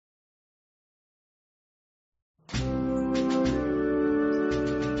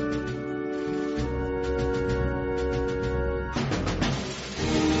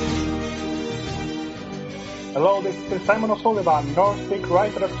Hello, this is Simon O'Sullivan, North Peak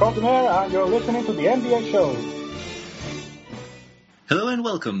writer extraordinaire, and you're listening to the MBS show. Hello and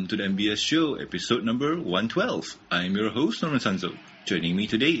welcome to the MBS show, episode number 112. I'm your host, Norman Sanzo. Joining me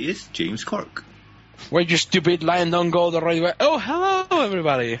today is James Cork. Wait, you stupid lion, don't go the right way. Oh, hello,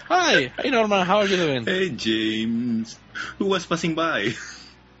 everybody. Hi. Hey, Norman, how are you doing? Hey, James. Who was passing by?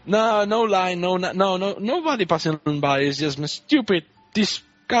 No line, nobody passing by. It's just stupid, this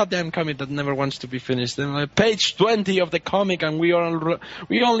goddamn comic that never wants to be finished. And page 20 of the comic, and we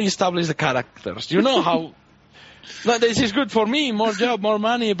only establish the characters. You know how... No, this is good for me, more job, more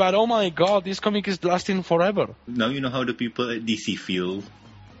money, but oh my god, this comic is lasting forever. Now you know how the people at DC feel.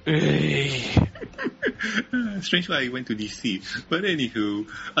 Strange why I went to DC. But anywho,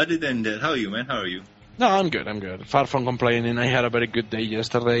 other than that, how are you, man? How are you? No, I'm good. Far from complaining. I had a very good day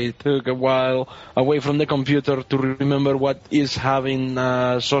yesterday. It took a while away from the computer to remember what is having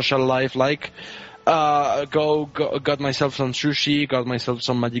social life like. Got myself some sushi, got myself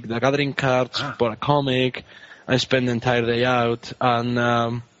some Magic the Gathering cards, bought a comic. I spent the entire day out,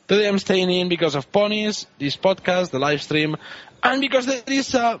 and today I'm staying in because of ponies, this podcast, the live stream, and because there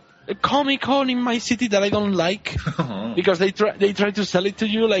is a Comic-Con in my city that I don't like, because they try to sell it to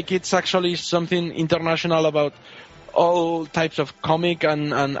you like it's actually something international about all types of comic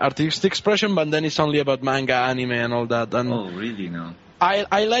and artistic expression, but then it's only about manga, anime, and all that. And oh, really? No.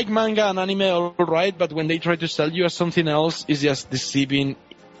 I like manga and anime, all right, but when they try to sell you as something else, it's just deceiving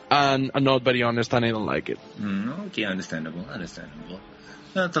and not very honest, and I don't like it. Okay, understandable.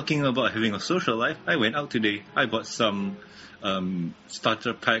 Talking about having a social life, I went out today. I bought some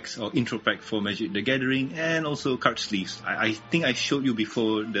starter packs or intro pack for Magic the Gathering, and also card sleeves. I think I showed you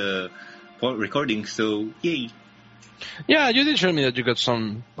before the recording, so yay. Yeah, you did show me that you got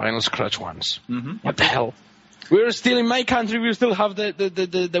some vinyl scratch ones. Mm-hmm. What the hell? We're still in my country. We still have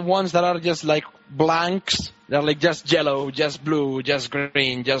the ones that are just like blanks. They're like just yellow, just blue, just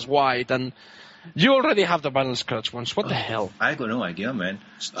green, just white, and you already have the vinyl scratch ones. What the hell? I got no idea, man.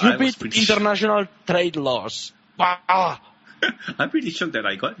 Stupid international trade laws. I'm pretty shocked that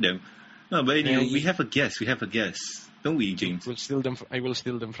I got them. No, but anyway, we have a guest. Don't we, James? I will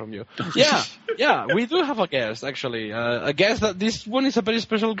steal them from you. Yeah, we do have a guest, actually. A guest that this one is a very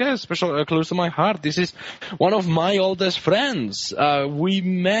special guest, close to my heart. This is one of my oldest friends. We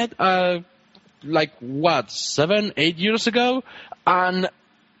met, 7-8 years ago, and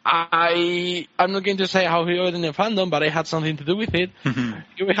I'm not going to say how he got in the fandom, but I had something to do with it.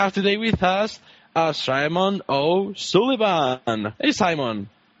 Here we have today with us Simon O'Sullivan. Hey, Simon.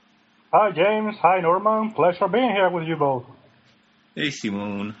 Hi, James. Hi, Norman. Pleasure being here with you both. Hey,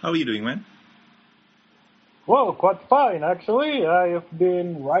 Simone. How are you doing, man? Well, quite fine, actually. I've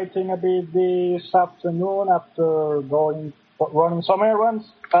been writing a bit this afternoon after running some errands,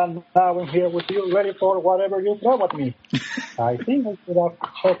 and now I'm here with you, ready for whatever you throw at me. I think I should have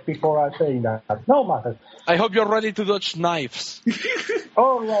checked before I say that. No matter. I hope you're ready to dodge knives.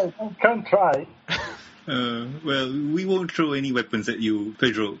 All right, I can try. Well, we won't throw any weapons at you,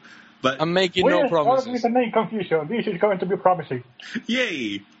 Pedro. But I'm making no promises. With the name confusion. This is going to be promising.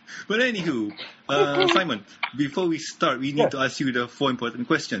 Yay! But anywho, Simon, before we start, we need to ask you the 4 important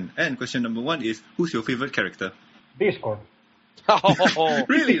questions. And question number 1 is, who's your favorite character? Discord. Oh.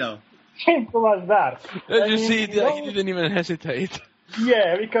 Really now? Simple as that. You see, he didn't even hesitate.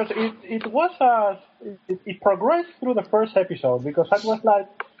 Yeah, because it progressed through the first episode, because I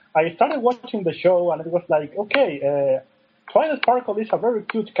started watching the show, and it was like, okay, Twilight Sparkle is a very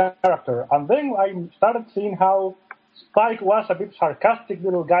cute character, and then I started seeing how Spike was a bit sarcastic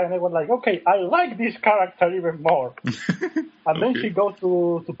little guy, and I was like, okay, I like this character even more. And then she goes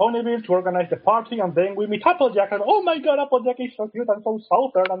to Ponyville to organize the party, and then we meet Applejack, and oh my god, Applejack is so cute and so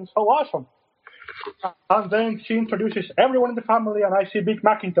southern and so awesome. And then she introduces everyone in the family, and I see Big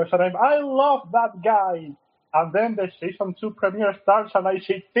Macintosh, and I love that guy. And then the season 2 premiere starts, and I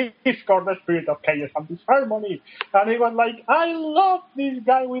see Discord, the spirit of chaos and disharmony. And it was like, I love this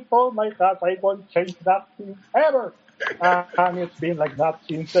guy with all my heart. I won't change that thing ever. And it's been like that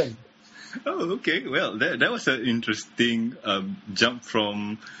since then. Oh, okay. Well, that was an interesting jump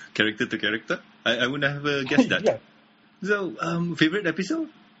from character to character. I wouldn't have guessed that. Yes. So, favorite episode?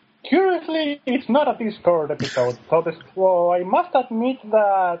 Curiously, it's not a Discord episode. So I must admit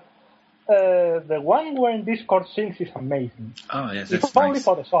that the one when Discord sings is amazing. Oh, yes, that's it's only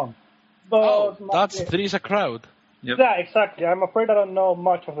for the song. But there is a crowd. Yep. Yeah, exactly. I'm afraid I don't know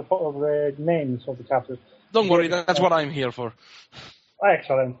much of the names of the chapters. Don't worry, that's what I'm here for.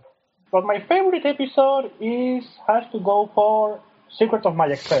 Excellent. But my favorite episode has to go for Secret of My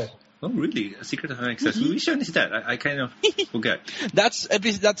Excess. Oh, really? A Secret of Access. Which one is that? I kind of forgot. That's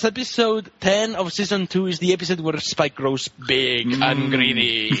episode 10 of season 2. Is the episode where Spike grows big and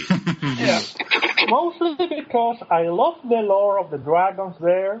greedy. Yeah. Mostly because I love the lore of the dragons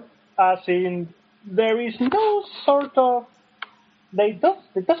there, as in there is no sort of there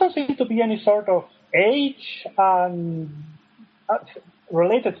doesn't seem to be any sort of age and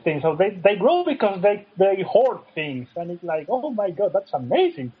related things. So they grow because they hoard things, and it's like, oh my god, that's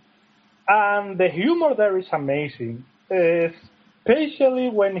amazing. And the humor there is amazing, especially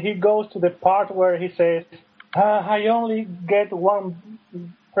when he goes to the part where he says, I only get one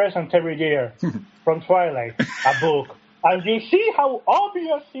present every year from Twilight, a book. And you see how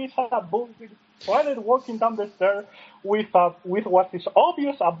obvious is a book. Twilight walking down the stairs with what is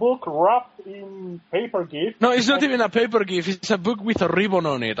obvious, a book wrapped in paper gift. No, it's not even a paper gift. It's a book with a ribbon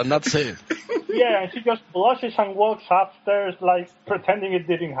on it, and that's it. Yeah, and she just blushes and walks upstairs like pretending it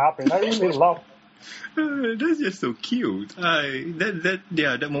didn't happen. I really love it. That's just so cute.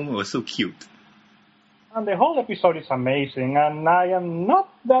 That moment was so cute. And the whole episode is amazing, and I am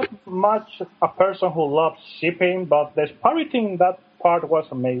not that much a person who loves shipping, but the spiriting in that part was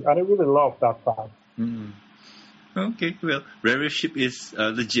amazing, and I really loved that part. Mm. Okay, well, Rarest Ship is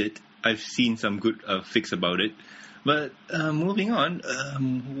legit. I've seen some good fics about it. But moving on,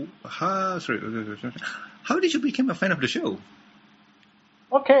 how did you become a fan of the show?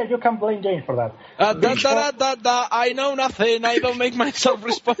 Okay, you can blame James for that. I know nothing. I don't make myself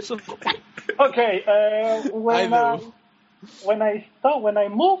responsible. Okay, when I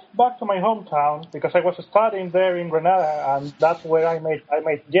moved back to my hometown, because I was studying there in Granada, and that's where I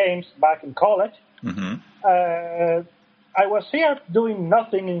met James back in college. Mm-hmm. I was here doing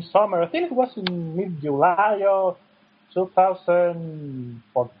nothing in summer. I think it was in mid-July of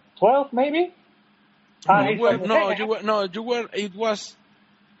 2012, maybe. It was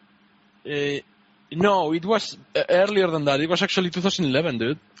earlier than that. It was actually 2011,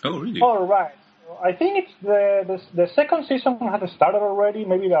 dude. Oh, really? All right. I think it's the second season had started already.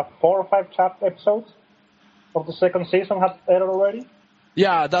 Maybe the 4 or 5 episodes of the second season had aired already.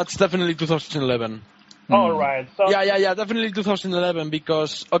 Yeah, that's definitely 2011. All right. So yeah, definitely 2011.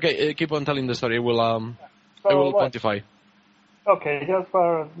 Because keep on telling the story. I will quantify. Okay, just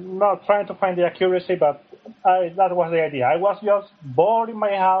for not trying to find the accuracy, but that was the idea. I was just bored in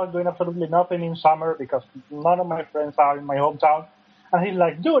my house, doing absolutely nothing in summer because none of my friends are in my hometown. And he's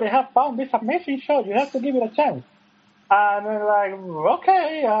like, dude, I have found this amazing show. You have to give it a chance. And I'm like,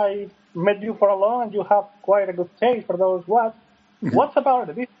 okay, I met you for a long, and you have quite a good taste for those what. What's about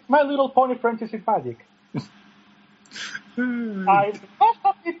it? This is My Little Pony Princess in Magic. I must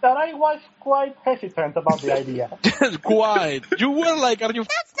admit that I was quite hesitant about the idea. Quite. You were like, are you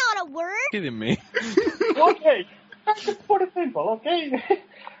That's not a word. kidding me? Okay, that's pretty simple, okay?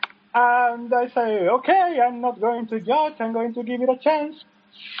 And I say, okay, I'm not going to judge, I'm going to give it a chance.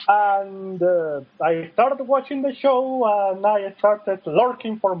 And I started watching the show, and I started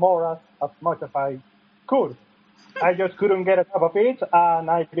lurking for more as much as I could. I just couldn't get enough of it, and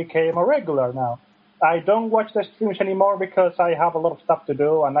I became a regular now. I don't watch the streams anymore because I have a lot of stuff to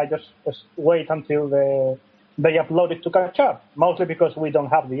do, and I just wait until they upload it to catch up. Mostly because we don't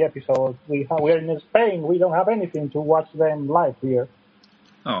have the episodes. We're in Spain. We don't have anything to watch them live here.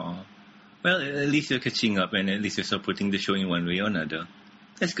 Oh, well, at least you're catching up, and at least you're supporting the show in one way or another.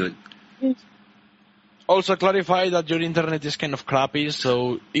 That's good. Also clarify that your internet is kind of crappy,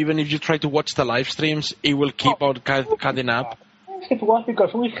 so even if you try to watch the live streams, it will keep on cutting up. It was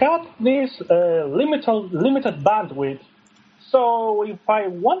because we had this limited bandwidth. So if I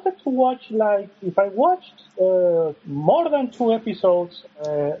wanted to watch, if I watched more than 2 episodes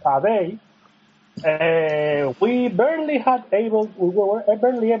a day, we were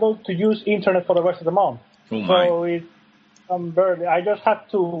barely able to use internet for the rest of the month. Oh my. So I just had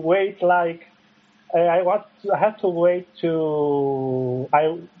to wait I had to wait to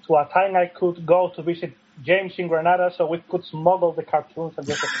a time I could go to visit James in Granada, so we could smuggle the cartoons and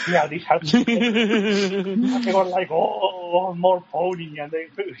just these are. They were like, oh, more pony, and they.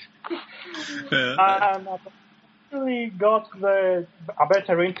 And I actually got a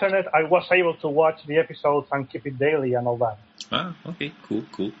better internet. I was able to watch the episodes and keep it daily and all that. Ah, okay,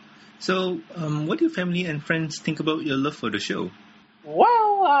 cool. So, what do your family and friends think about your love for the show?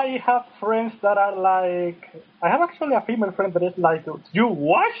 Well, I have friends that are like... I have actually a female friend that is like, you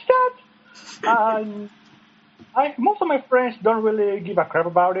watch that? Most of my friends don't really give a crap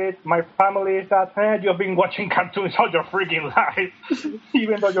about it. My family is that, you've been watching cartoons all your freaking life,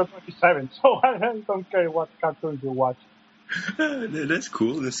 even though you're 27. So I don't care what cartoons you watch. That's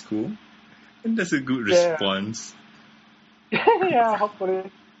cool. And that's a good response. Yeah,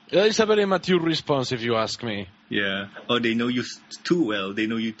 hopefully. That is a very mature response, if you ask me. Yeah. Oh, they know you too well. They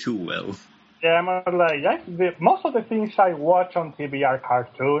know you too well. Yeah, I'm like, most of the things I watch on TV are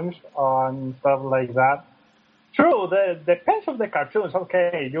cartoons and stuff like that. True, the depends of the cartoons.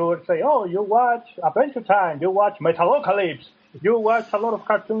 Okay, you would say, oh, you watch Adventure Time, you watch Metalocalypse, you watch a lot of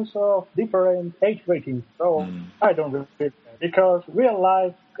cartoons of different age ratings. So I don't really care because real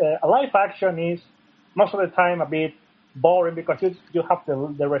life, live action is most of the time a bit boring because you have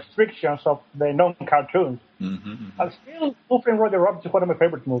the restrictions of the non-cartoons. And still, Wolf and Roger Rabbit is one of my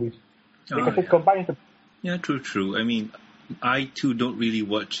favorite movies because it combines the... Yeah, true. I mean, I too don't really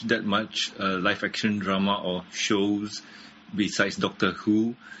watch that much live action drama or shows besides Doctor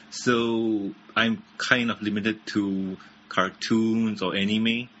Who, so I'm kind of limited to cartoons or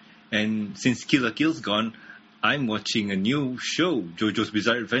anime. And since Kill la Kill's gone, I'm watching a new show, JoJo's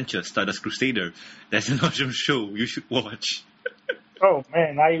Bizarre Adventure, Stardust Crusader. That's an awesome show. You should watch. Oh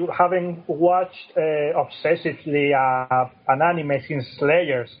man, I haven't watched obsessively an anime since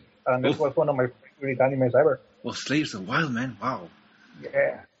Slayers, and it was one of my favorite animes ever. Well, Slayer's a wild man. Wow.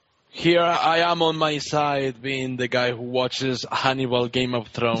 Yeah. Here I am on my side, being the guy who watches Hannibal, Game of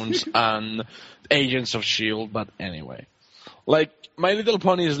Thrones, and Agents of S.H.I.E.L.D., but anyway. Like, My Little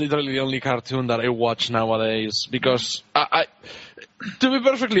Pony is literally the only cartoon that I watch nowadays, because, to be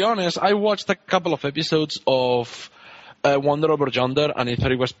perfectly honest, I watched a couple of episodes of Wonder Over Yonder, and I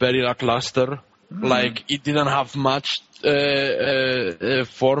thought it was very lackluster. Like, it didn't have much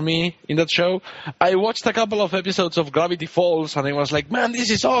for me in that show. I watched a couple of episodes of Gravity Falls, and I was like, man, this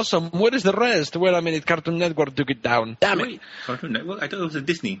is awesome. Where is the rest? Wait a minute, Cartoon Network took it down. Damn it. Cartoon Network? I thought it was a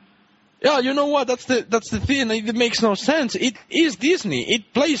Disney. Yeah, you know what? That's the thing. It makes no sense. It is Disney.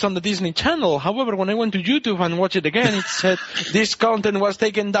 It plays on the Disney Channel. However, when I went to YouTube and watched it again, it said this content was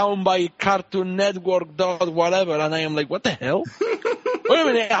taken down by Cartoon Network whatever, and I am like, what the hell? Wait a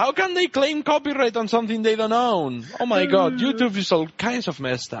minute, how can they claim copyright on something they don't own? Oh my god, YouTube is all kinds of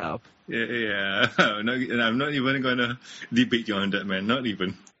messed up. Yeah. I'm not even going to debate you on that, man. Not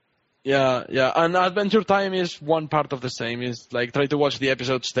even. Yeah, and Adventure Time is one part of the same. Is like try to watch the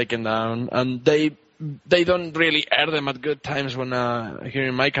episodes taken down, and they don't really air them at good times when here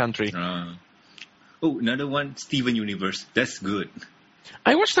in my country. Oh, another one, Steven Universe. That's good.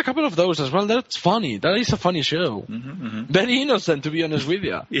 I watched a couple of those as well. That's funny. That is a funny show. Very innocent, to be honest with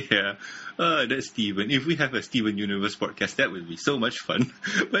you. Yeah, that's Steven. If we have a Steven Universe podcast, that would be so much fun.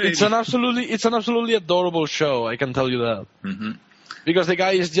 But it's an absolutely adorable show. I can tell you that. Because the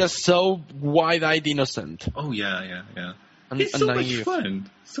guy is just so wide-eyed innocent. Oh yeah. And, it's so much fun.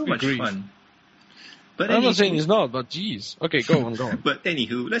 So much fun. But I'm not saying it's not, but geez. Okay, go on. But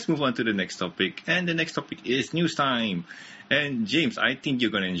anywho, let's move on to the next topic. And the next topic is news time. And James, I think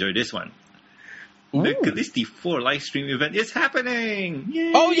you're going to enjoy this one. Ooh. The Callisti 4 live stream event is happening!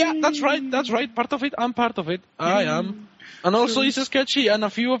 Yay! Oh yeah, that's right. Part of it. I'm part of it. I am. And also it's sketchy, and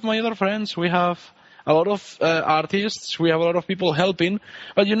a few of my other friends, we have a lot of artists, we have a lot of people helping.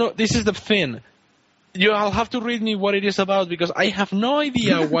 But this is the thing. You'll have to read me what it is about, because I have no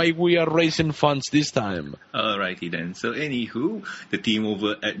idea why we are raising funds this time. Alrighty then. So anywho, the team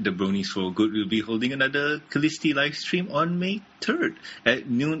over at the Bronies for Good will be holding another Callisti live stream on May 3rd at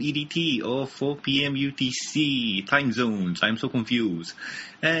noon EDT or 4 p.m. UTC. Time zones. I'm so confused.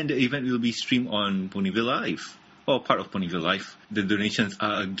 And the event will be streamed on Ponyville Live, or part of Ponyville Live. The donations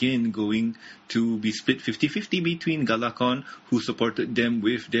are again going to be split 50-50 between Galacon, who supported them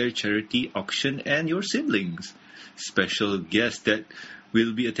with their charity auction, and your siblings. Special guests that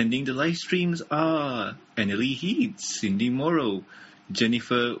will be attending the live streams are Annelie Heath, Cindy Morrow,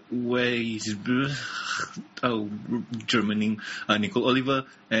 Jennifer Weiss, Germaning, Nicole Oliver,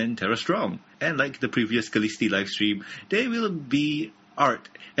 and Tara Strong. And like the previous Callisti live stream, they will be art,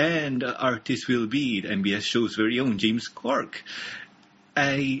 and the artist will be the MBS show's very own James Cork.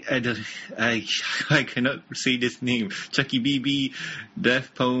 I cannot say this name. Chucky BB,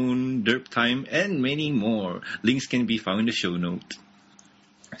 Death Pone, Derp Time, and many more. Links can be found in the show note.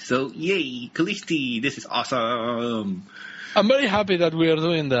 So yay, Callisti, this is awesome. I'm very happy that we are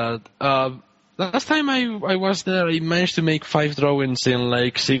doing that. Last time I was there, I managed to make 5 drawings in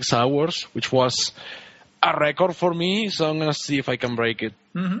like 6 hours, which was a record for me, so I'm going to see if I can break it.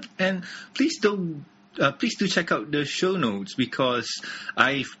 And please do check out the show notes, because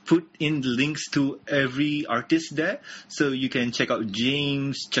I've put in the links to every artist there, so you can check out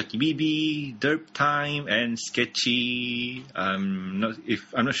James, Chucky BB, Derp Time, and Sketchy. I'm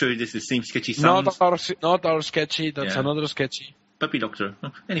not sure if this is the same Sketchy Sounds. Not our Sketchy. That's another Sketchy. Puppy Doctor.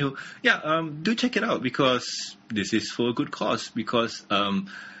 Anywho, do check it out, because this is for a good cause. Because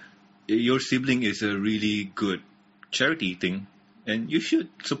your sibling is a really good charity thing. and you should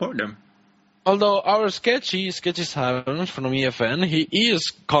support them. Although our Sketchy 7 from EFN, he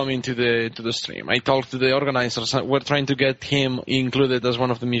is coming to the stream. I talked to the organizers. We're trying to get him included as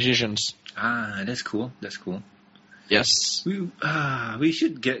one of the musicians. Ah, that's cool. That's cool. Yes. We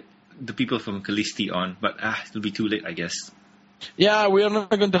should get the people from Callisti on, but it'll be too late, I guess. Yeah, we are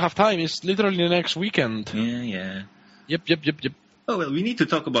not going to have time. It's literally next weekend. Yeah. Yep. Oh, well, we need to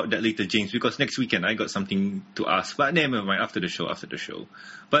talk about that later, James, because next weekend I got something to ask. But never mind, after the show.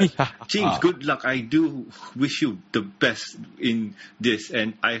 But, James, good luck. I do wish you the best in this,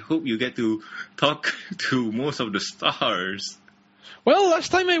 and I hope you get to talk to most of the stars. Well,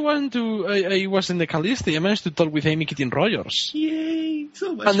 last time I was in the Callisti, I managed to talk with Amy Keating Rogers. Yay,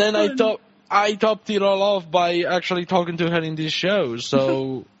 so much And then fun. I topped it all off by actually talking to her in this show,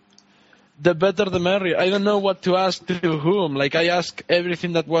 so... The better the merrier. I don't know what to ask to whom. Like, I asked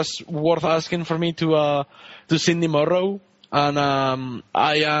everything that was worth asking for me to Cindy Morrow, and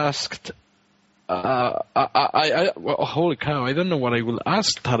I asked. Well, holy cow! I don't know what I will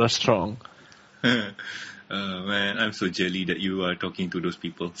ask Tara Strong. Man, I'm so jelly that you are talking to those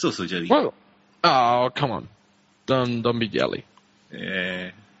people. So jelly. Well, come on, don't be jelly.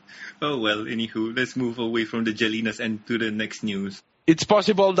 Yeah. Oh well. Anywho, let's move away from the jelliness and to the next news. It's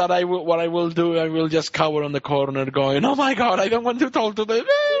possible that I will just cower on the corner going, oh my god, I don't want to talk to them.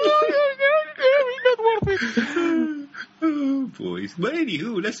 It's not worth it. Oh, boys. But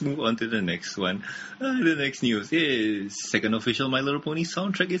anywho, let's move on to the next one. The next news is second official My Little Pony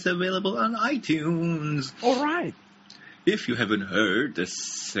soundtrack is available on iTunes. All right. If you haven't heard, the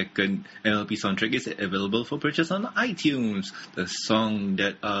second MLP soundtrack is available for purchase on iTunes. The songs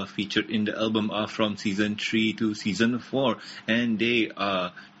that are featured in the album are from Season 3 to Season 4, and there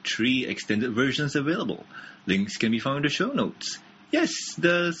are 3 extended versions available. Links can be found in the show notes. Yes,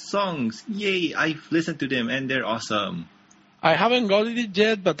 the songs, yay, I've listened to them, and they're awesome. I haven't got it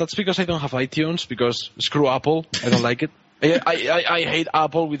yet, but that's because I don't have iTunes, because screw Apple, I don't like it. I hate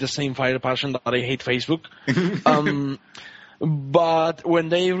Apple with the same fire passion that I hate Facebook. But when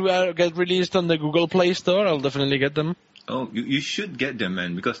they get released on the Google Play Store, I'll definitely get them. Oh, you should get them,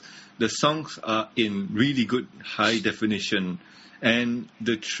 man, because the songs are in really good high definition. And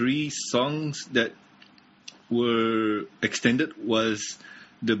the 3 songs that were extended was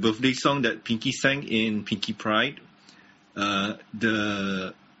the birthday song that Pinky sang in Pinky Pride,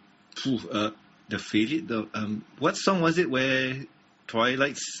 the failure. What song was it where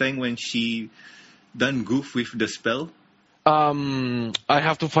Twilight sang when she done goof with the spell? I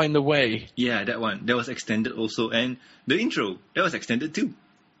have to find a way. Yeah, that one. That was extended also, and the intro that was extended too.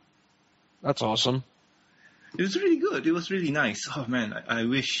 That's awesome. It was really good. It was really nice. Oh man, I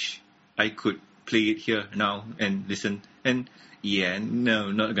wish I could play it here now and listen. And yeah,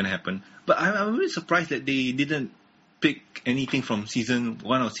 no, not gonna happen. But I'm really surprised that they didn't pick anything from Season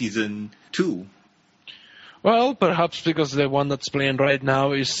 1 or Season 2. Well, perhaps because the one that's playing right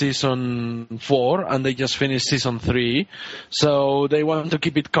now is Season 4, and they just finished Season 3. So they want to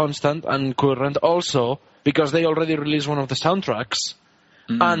keep it constant and current. Also, because they already released one of the soundtracks.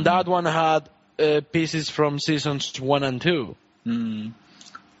 And that one had pieces from Seasons 1 and 2.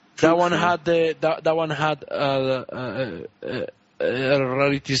 That one had a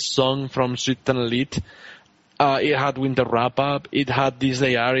rarity song from Sweet and Elite. It had Winter Wrap Up. It had This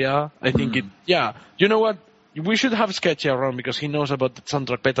Day Aria. I think it. Yeah. You know what? We should have Sketchy around because he knows about the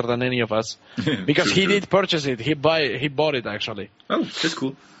soundtrack better than any of us. Because he did purchase it. He bought it actually. Oh, that's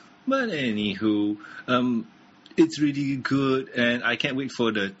cool. But anywho, it's really good, and I can't wait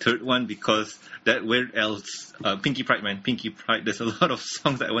for the third one because that where else? Pinky Pride, man. Pinky Pride. There's a lot of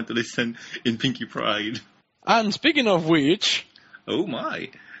songs that I want to listen in Pinky Pride. And speaking of which, oh my.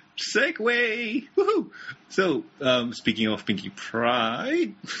 Segway! Woohoo! So, speaking of Pinky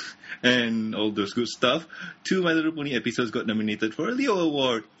Pride and all those good stuff, 2 My Little Pony episodes got nominated for a Leo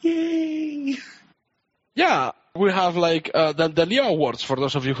Award. Yay! Yeah, we have like the Leo Awards, for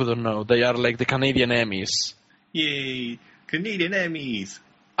those of you who don't know. They are like the Canadian Emmys. Yay! Canadian Emmys!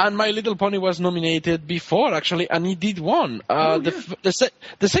 And My Little Pony was nominated before, actually, and it did won.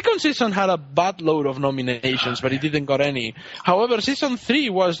 The second season had a bad load of nominations, but it didn't got any. However, Season 3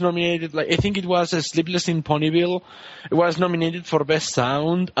 was nominated, like I think it was Sleepless in Ponyville. It was nominated for Best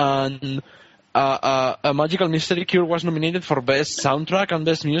Sound, and A Magical Mystery Cure was nominated for Best Soundtrack and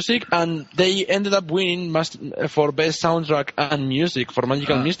Best Music, and they ended up winning for Best Soundtrack and Music for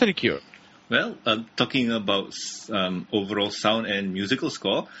Magical Mystery Cure. Well, talking about overall sound and musical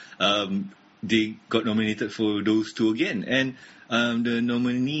score, they got nominated for those 2 again. And the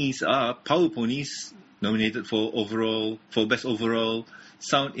nominees are Power Ponies, nominated for Best Overall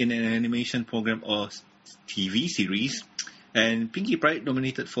Sound in an Animation Program or TV Series. And Pinkie Pride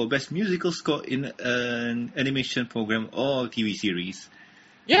nominated for Best Musical Score in an animation program or TV series.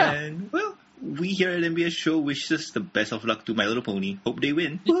 Yeah. And, well, we here at MBS Show wishes the best of luck to My Little Pony. Hope they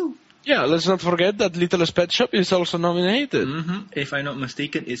win. Woo! Yeah, let's not forget that Littlest Pet Shop is also nominated. Mm-hmm. If I'm not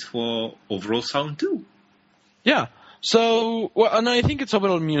mistaken, it's for overall sound too. Yeah. So, well, no, I think it's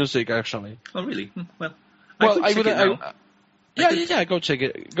overall music actually. Oh, really? Well, Well, check it now. Go check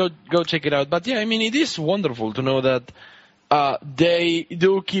it. Go check it out. But yeah, I mean, it is wonderful to know that they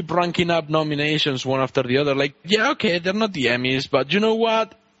do keep ranking up nominations one after the other. Like, yeah, okay, they're not the Emmys, but you know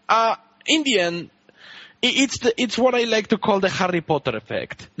what? In the end, it's what I like to call the Harry Potter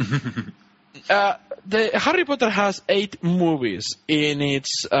effect. The Harry Potter has 8 movies in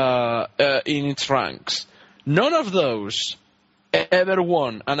its ranks. None of those ever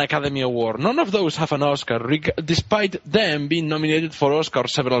won an Academy Award. None of those have an Oscar, despite them being nominated for Oscar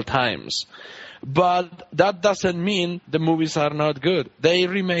several times. But that doesn't mean the movies are not good. They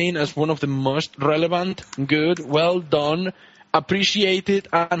remain as one of the most relevant, good, well done, appreciated,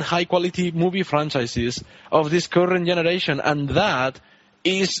 and high-quality movie franchises of this current generation. And that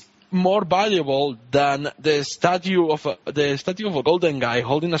is more valuable than the statue of a golden guy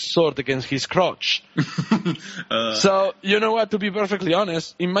holding a sword against his crotch. So, you know what, to be perfectly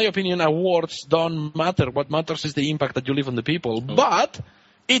honest, in my opinion, awards don't matter. What matters is the impact that you leave on the people. Oh. But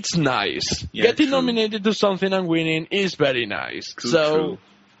it's nice. Yeah, Getting true. nominated to something and winning is very nice. True.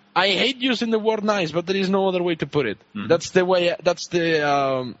 I hate using the word nice, but there is no other way to put it. Mm-hmm. That's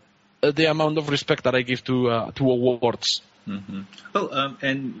the amount of respect that I give to awards. Mm-hmm. Oh,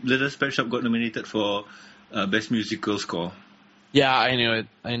 and Littlest Pet Shop got nominated for Best Musical Score. Yeah, I knew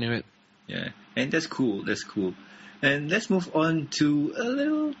it. Yeah, and that's cool. And let's move on to a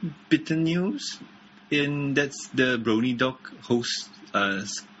little bit of news. That's the Brony Dog host,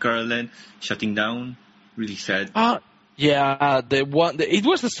 Scarlet, shutting down. Really sad. Yeah, it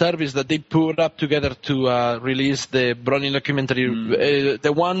was the service that they put up together to release the Brony documentary,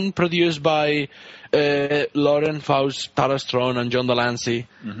 the one produced by Lauren Faust, Tara Strong, and John Delancey.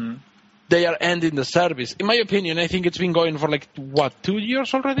 Mm-hmm. They are ending the service. In my opinion, I think it's been going for 2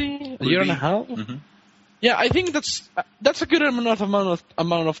 years already, a year and a half. Mm-hmm. Yeah, I think that's a good amount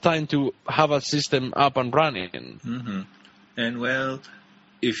of time to have a system up and running. Mm-hmm. And well,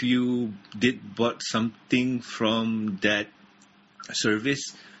 if you did bought something from that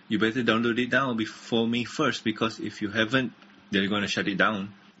service, you better download it now before May 1st, because if you haven't, they're going to shut it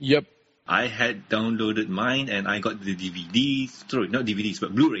down. Yep. I had downloaded mine and I got the DVDs. Sorry, not DVDs,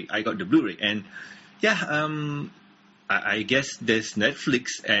 but Blu-ray. I got the Blu-ray. And yeah, I guess there's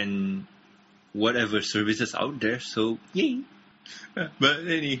Netflix and whatever services out there, so yay. But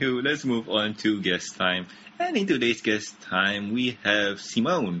anywho, let's move on to guest time. And in today's guest time, we have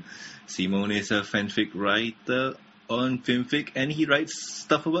Simone. Simone is a fanfic writer on Filmfic, and he writes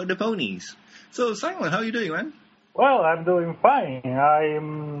stuff about the ponies. So, Simon, how are you doing, man? Well, I'm doing fine.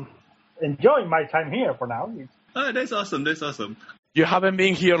 I'm enjoying my time here for now. Oh, that's awesome. You haven't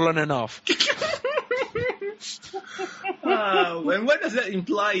been here long enough. And what does that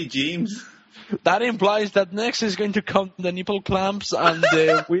imply, James? That implies that next is going to come the nipple clamps and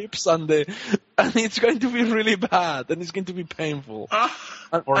the whips and it's going to be really bad and it's going to be painful.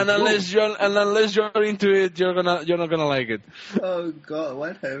 And unless you're into it, you're not gonna like it. Oh God,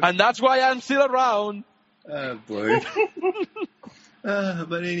 what happened? And that's why I'm still around. Oh boy.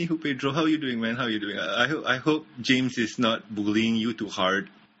 But anywho, Pedro, how are you doing, man? How are you doing? I hope James is not bullying you too hard.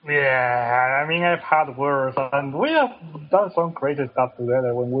 Yeah, I mean, I've had worse, and we have done some crazy stuff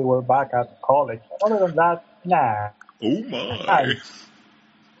together when we were back at college. Other than that, nah. Oh my.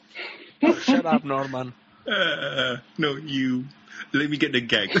 Shut up, Norman. No, you. Let me get the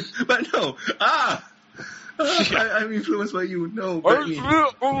gag. But no. I'm influenced by you. No, bet me.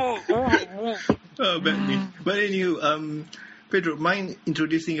 Bet me. But anywho, Pedro, mind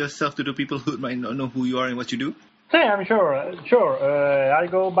introducing yourself to the people who might not know who you are and what you do? Yeah, I'm sure. I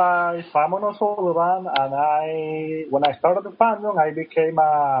go by Simon O'Sullivan, and when I started the fandom, I became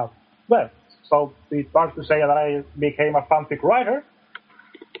so it's hard to say that I became a fanfic writer,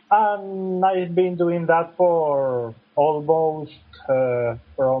 and I've been doing that for almost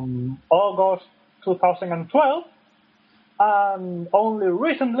from August 2012, and only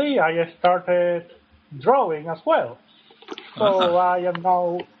recently I started drawing as well. So I am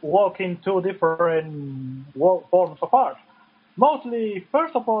now working 2 different forms of art. Mostly,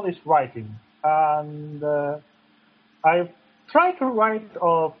 first of all, is writing. And I try to write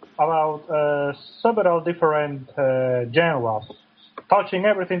about several different genres, touching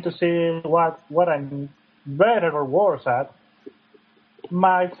everything to see what I'm better or worse at.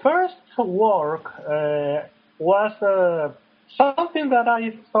 My first work was something that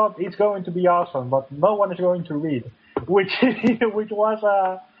I thought is going to be awesome, but no one is going to read, which which was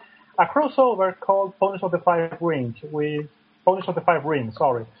a crossover called Ponies of the Five Rings, with Ponies of the Five Rings,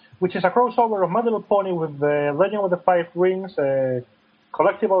 sorry, which is a crossover of My Little Pony with the Legend of the Five Rings,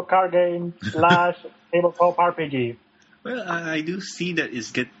 collectible card game / tabletop RPG. Well, I do see that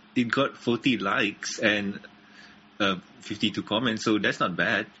it got 40 likes and 52 comments, so that's not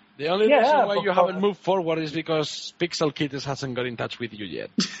bad. The only reason why you haven't moved forward is because Pixel Kitties hasn't got in touch with you yet.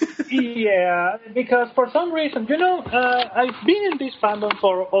 Yeah, because for some reason, I've been in this fandom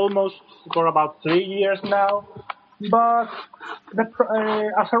for about 3 years now, but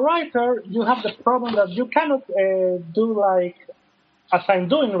as a writer, you have the problem that you cannot do like, as I'm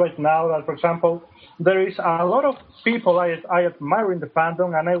doing right now, that for example, there is a lot of people I admire in the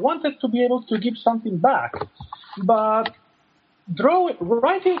fandom, and I wanted to be able to give something back, but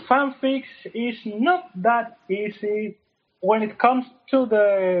writing fanfics is not that easy when it comes to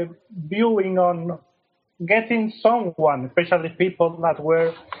the viewing on getting someone, especially people that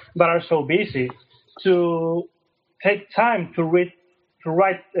are so busy, to take time to read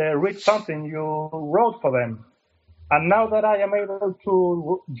something you wrote for them. And now that I am able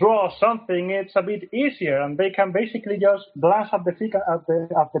to draw something, it's a bit easier, and they can basically just glance at the pic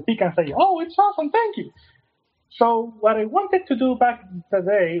and say, "Oh, it's awesome, thank you." So what I wanted to do back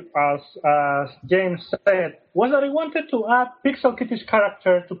today, as James said, was that I wanted to add Pixel Kitty's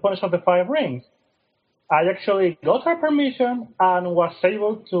character to Ponies of the Five Rings. I actually got her permission and was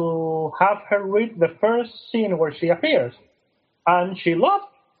able to have her read the first scene where she appears. And she loved it.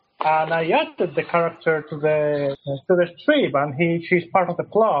 And I added the character to the strip, and she's part of the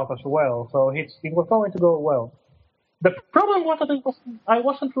plot as well. So it was going to go well. The problem was that I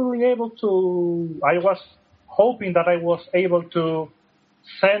wasn't really able to. I was hoping that I was able to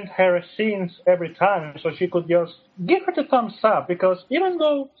send her scenes every time so she could just give her the thumbs up, because even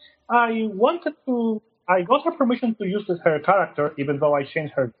though I got her permission to use her character, even though I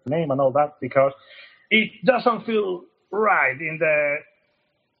changed her name and all that, because it doesn't feel right in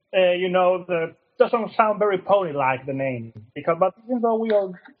doesn't sound very pony-like, the name. But even though we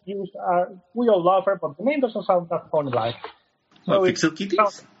all love her, but the name doesn't sound that pony-like. So Pixel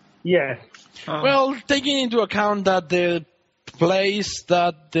Kitties? Yes. Well, taking into account that the place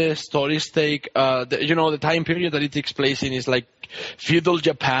that the stories take, the time period that it takes place in is like feudal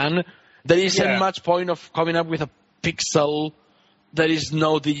Japan, there isn't much point of coming up with a pixel. There is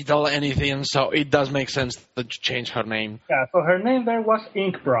no digital anything, so it does make sense to change her name. Yeah, so her name there was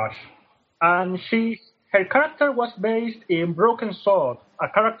Inkbrush. And her character was based in Broken Sword, a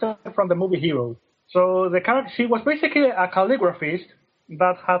character from the movie Hero. So she was basically a calligraphist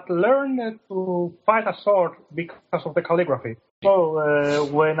that had learned to fight a sword because of the calligraphy. So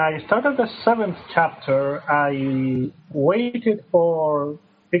when I started the 7th chapter, I waited for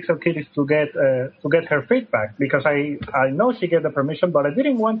Pixel Kitties to get her feedback, because I know she gave the permission, but I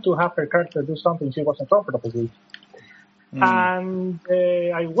didn't want to have her character do something she wasn't comfortable with. And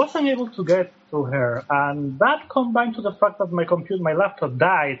I wasn't able to get to her, and that combined to the fact that my laptop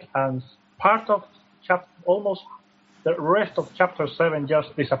died, and part of almost the rest of chapter 7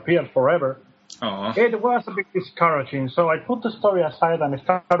 just disappeared forever. Aww. It was a bit discouraging, so I put the story aside and I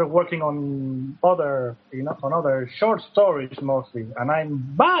started working on other short stories mostly. And I'm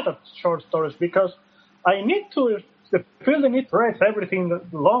bad at short stories because I feel the need to write everything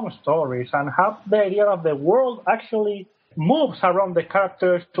long stories and have the idea of the world actually moves around the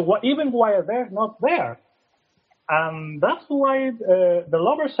characters even while they're not there. And that's why the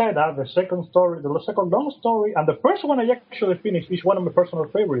Lover said that the second long story, and the first one I actually finished, is one of my personal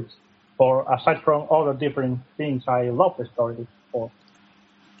favorites. Aside from all the different things I love the story for.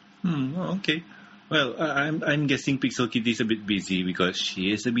 Okay. Well, I'm guessing Pixel Kitty is a bit busy because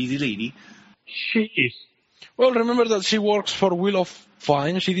she is a busy lady. She is. Well, remember that she works for Wheel of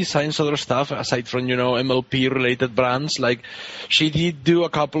Fine. She designs other stuff aside from, MLP-related brands. Like, she did do a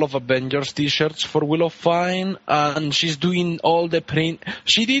couple of Avengers T-shirts for Wheel of Fine, and she's doing all the print.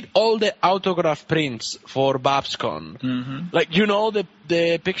 She did all the autograph prints for BabsCon. Mm-hmm. Like,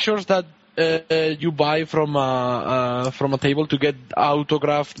 the pictures that you buy from a table to get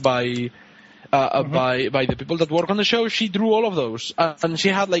autographed by the people that work on the show. She drew all of those, and she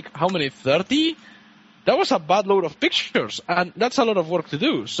had how many? 30. That was a bad load of pictures, and that's a lot of work to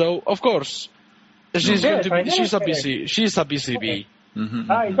do. So, of course, she's a busy bee.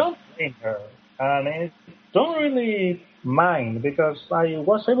 Mm-hmm. I don't blame her, and I don't really mind, because I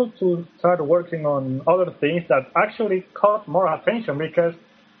was able to start working on other things that actually caught more attention, because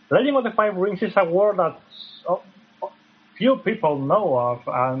Legend of the Five Rings is a world that few people know of,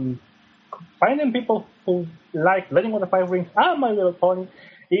 and finding people who like Legend of the Five Rings and My Little Pony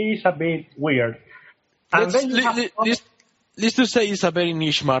is a bit weird. And then you have let's just say it's a very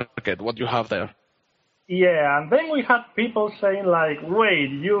niche market, what you have there. yeah, and then we had people saying like, wait,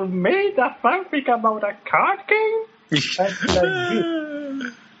 you made a fanfic about a card game?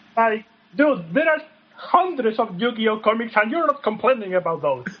 Like, dude, there are hundreds of Yu-Gi-Oh comics and you're not complaining about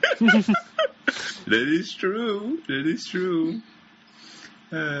those. That is true. That is true.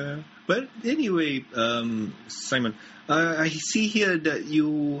 But anyway, Simon, I see here that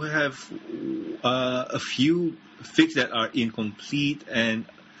you have a few fics that are incomplete and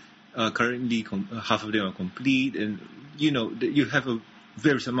currently half of them are complete, and you have a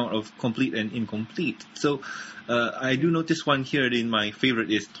various amount of complete and incomplete. So I do notice one here in my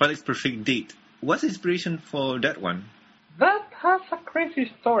favorite is Twilight's Perfect Date. What's the inspiration for that one? That has a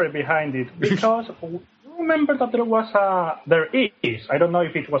crazy story behind it, because remember that there is, I don't know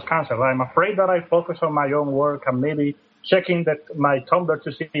if it was cancelled. I'm afraid that I focus on my own work and maybe checking my Tumblr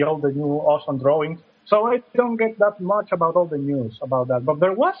to see all the new awesome drawings. So I don't get that much about all the news about that. But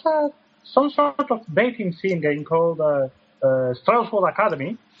there was some sort of dating scene game called Strasbourg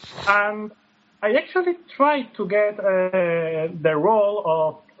Academy, and I actually tried to get the role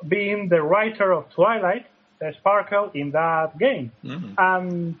of being the writer of Twilight Sparkle in that game. Mm-hmm.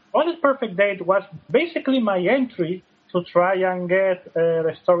 And Twilight's Perfect Date was basically my entry to try and get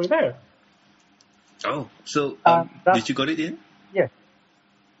the story there. Oh, so did you got it in? Yes.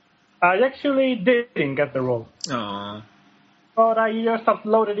 I actually didn't get the role. Aww. But I just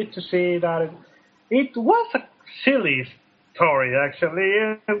uploaded it to see that it was a silly story,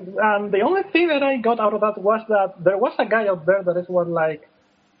 actually. And the only thing that I got out of that was that there was a guy out there that was like,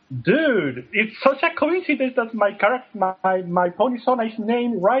 dude, it's such a coincidence that my character, my pony son is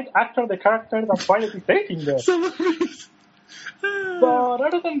named right after the character that Twilight is dating there. But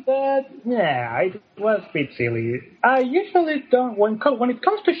other than that, yeah, it was a bit silly. I usually don't, when it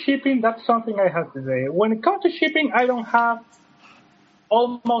comes to shipping, that's something I have to say. When it comes to shipping, I don't have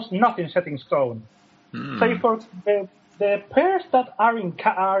almost nothing set in stone. Say for the pairs that are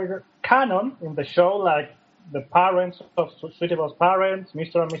canon in the show, like the parents of Suitable's parents,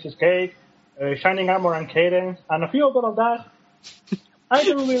 Mr. and Mrs. Cake, Shining Armor and Cadence, and a few of that, I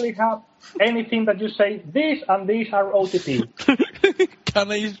don't really have anything that you say, this and these are OTP.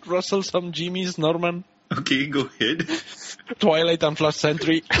 Can I rustle some Jimmy's, Norman? Okay, go ahead. Twilight and Flash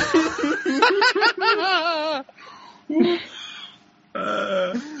Sentry. I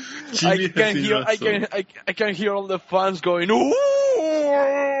can hear all the fans going, ooh!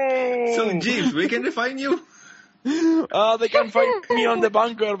 So, James, where can they find you? They can find me on the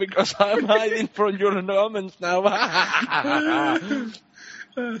bunker because I'm hiding from your comments now.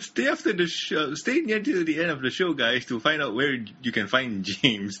 Stay after the show. Stay near to the end of the show, guys, to find out where you can find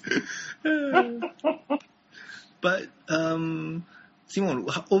James. But Simon,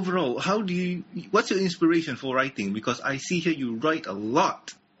 overall, what's your inspiration for writing? Because I see here you write a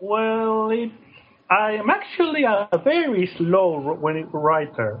lot. Well, I am actually a very slow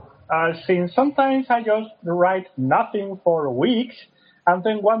writer. Since sometimes I just write nothing for weeks, and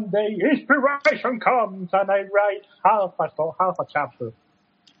then one day inspiration comes and I write half a chapter.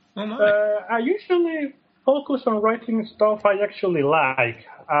 Oh my. I usually focus on writing stuff I actually like,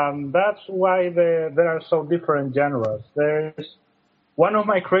 and that's why there are so different genres. One of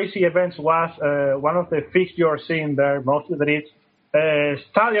my crazy events was one of the fics you're seeing there, mostly that it's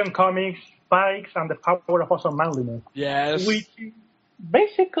Stallion Comics, Spikes, and the Power of Awesome Manliness. Yes. Which is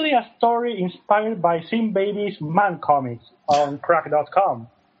basically a story inspired by Sim Baby's Man Comics on crack.com.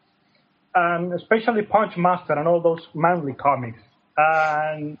 And especially Punch Master and all those manly comics.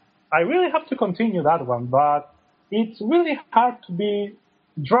 And I really have to continue that one, but it's really hard to be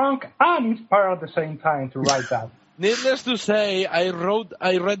drunk and inspired at the same time to write that. Needless to say, I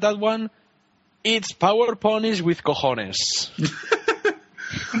read that one. It's Power Ponies with cojones.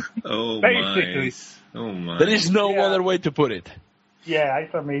 Oh Basically. my! Oh my! There is no other way to put it. Yeah,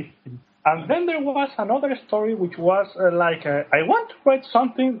 it's amazing. And then there was another story which was I want to write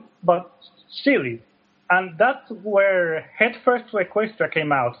something, but silly. And that's where Headfirst to Equestria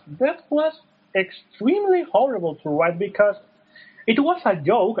came out. That was extremely horrible to write because it was a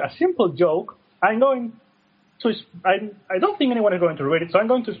joke, a simple joke. I don't think anyone is going to read it, so I'm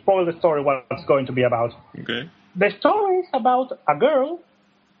going to spoil the story, what it's going to be about. Okay. The story is about a girl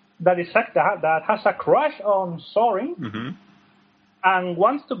that has a crush on Soren, Mm-hmm. and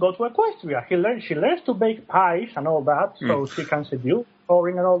wants to go to Equestria. She learns to bake pies and all that, so she can seduce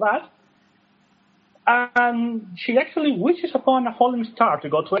Soren and all that. And she actually wishes upon a falling star to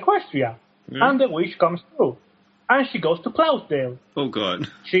go to Equestria. And the wish comes true. and she goes to Cloudsdale. Oh, God.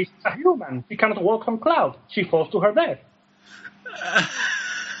 She's a human. She cannot walk on cloud. She falls to her death.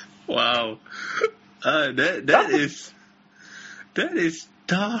 Wow. That is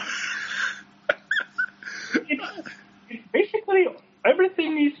dark. It's basically,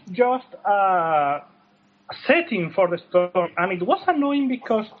 everything is just a setting for the story, and it was annoying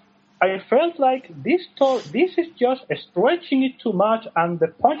because I felt like this is just stretching it too much, and the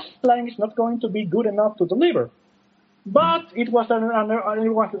punchline is not going to be good enough to deliver. But it was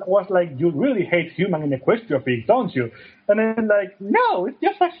like, you really hate human in Equestria, don't you? And then like, no, it's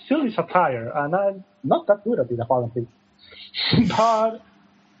just a silly satire, and I'm not that good at it apparently. But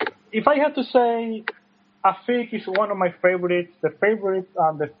if I had to say, a fic is one of my favorites. The favorite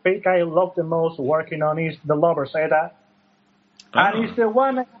and the fic I love the most working on is The Lover's Edda. And it's the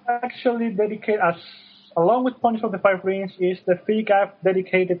one I actually dedicate, along with Punish of the Five Rings, is the fic I've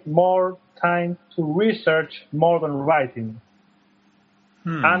dedicated more time to research more than writing.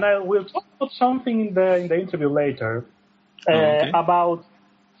 And I will talk about something in the interview later about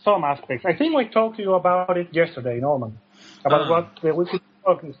some aspects. I think I talked to you about it yesterday, Norman, about what the weekly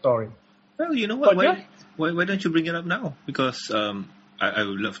talking story. Well, you know what? Why don't you bring it up now? Because I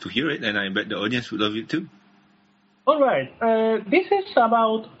would love to hear it, and I bet the audience would love it too. All right. This is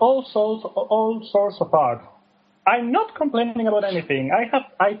about all sorts of art. I'm not complaining about anything.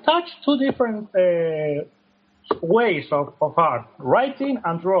 I touched two different ways of art: writing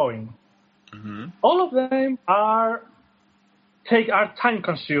and drawing. Mm-hmm. All of them are time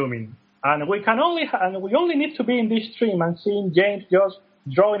consuming, and we only need to be in this stream and seeing James just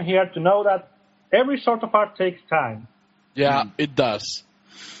drawing here to know that every sort of art takes time. Yeah, it does.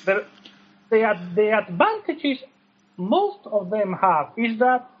 The advantages most of them have is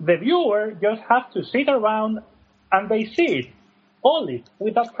that the viewer just has to sit around and they see it, only,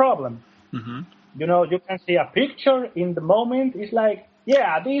 without problem. Mm-hmm. You know, you can see a picture in the moment. It's like,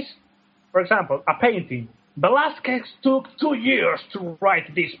 yeah, this, for example, a painting. Velasquez took 2 years to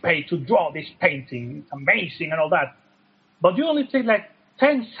write this to draw this painting. It's amazing and all that. But you only take like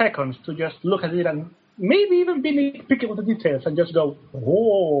 10 seconds to just look at it and maybe even be nitpicky with the details and just go,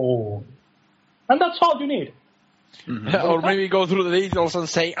 oh. And that's all you need. Mm-hmm. Or maybe go through the details and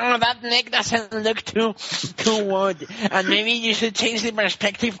say, oh, that neck doesn't look too wood, and maybe you should change the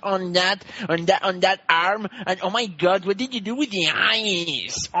perspective on that arm, and oh my god, what did you do with the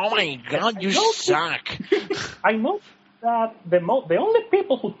eyes? Oh my god, you suck. I know that the only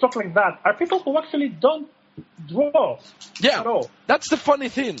people who talk like that are people who actually don't draw at all. That's the funny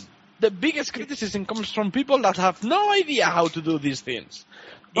thing. The biggest criticism comes from people that have no idea how to do these things.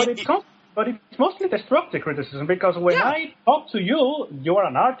 But it's mostly destructive criticism, because when I talk to you, you are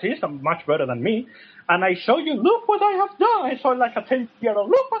an artist, much better than me, and I show you, look what I have done. I saw like a 10-year-old,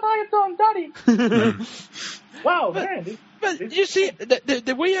 look what I have done, Daddy. Wow, man. But you see,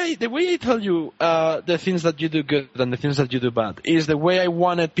 the way I tell you the things that you do good and the things that you do bad is the way I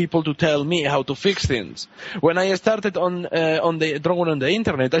wanted people to tell me how to fix things. When I started on the drawing on the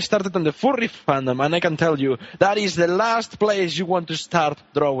internet, I started on the furry fandom, and I can tell you that is the last place you want to start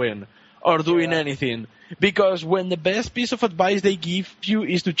drawing or doing anything. Because when the best piece of advice they give you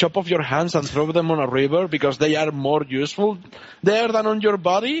is to chop off your hands and throw them on a river because they are more useful there than on your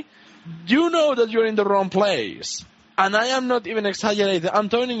body, you know that you're in the wrong place. And I am not even exaggerating. I'm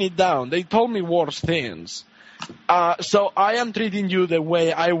toning it down. They told me worse things. So I am treating you the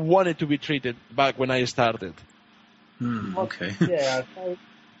way I wanted to be treated back when I started. Okay. Yeah,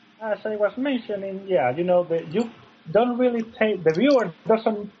 as I was mentioning, you don't really take, the viewer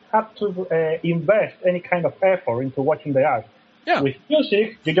doesn't have to invest any kind of effort into watching the art. Yeah. With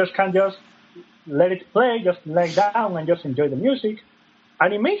music, you just can just let it play, just lay down and just enjoy the music.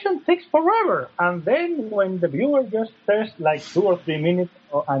 Animation takes forever, and then when the viewer just stays like 2 or 3 minutes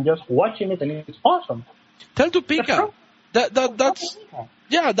and just watching it, and it's awesome. Tell to Pika.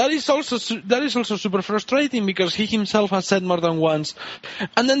 That is also super frustrating, because he himself has said more than once.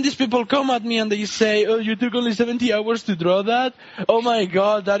 And then these people come at me and they say, oh, you took only 70 hours to draw that? Oh my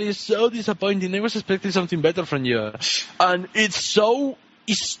god, that is so disappointing. I was expecting something better from you. And it's so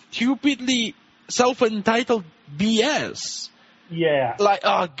stupidly self-entitled BS. Yeah. Like,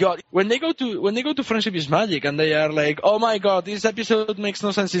 oh god, when they go to Friendship is Magic and they are like, oh my god, this episode makes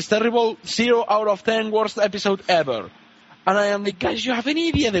no sense, it's terrible, 0 out of 10, worst episode ever. And I am like, guys, you have any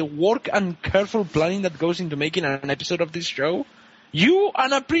idea the work and careful planning that goes into making an episode of this show? You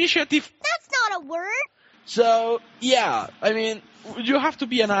unappreciative. That's not a word. So, yeah, I mean, you have to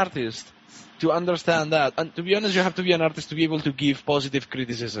be an artist to understand that. And to be honest, you have to be an artist to be able to give positive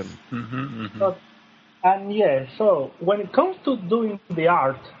criticism. So when it comes to doing the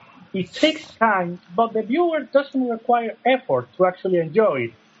art, it takes time, but the viewer doesn't require effort to actually enjoy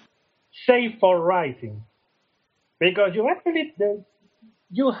it, save for writing. Because the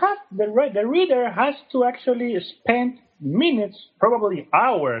reader has to actually spend minutes, probably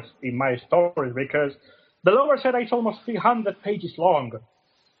hours, in my stories, because the lower set is almost 300 pages long.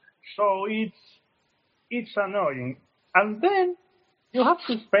 So it's annoying. And then you have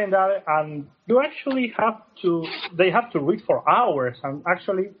to spend that, and they have to read for hours and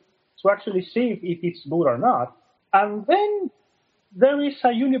actually see if it's good or not. And then there is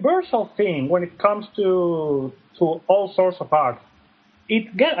a universal thing when it comes to all sorts of art. I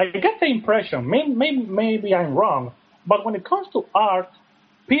get the impression, maybe I'm wrong, but when it comes to art,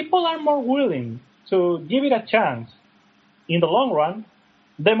 people are more willing to give it a chance. In the long run,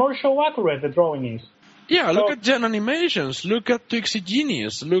 the more show accurate the drawing is. Yeah, look at Gen Animations, look at Twixy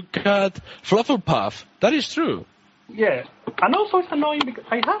Genius, look at Flufflepuff. That is true. Yeah, and also it's annoying because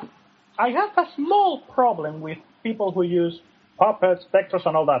I have a small problem with people who use puppets, vectors,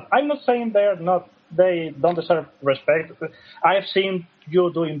 and all that. I'm not saying they don't deserve respect. I have seen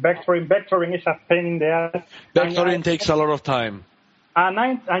you doing vectoring. Vectoring is a pain in the ass. Vectoring takes a lot of time. And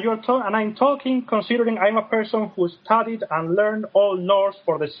I'm talking considering I'm a person who studied and learned all Norse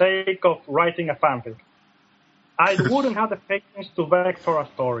for the sake of writing a fanfic. I wouldn't have the patience to vector a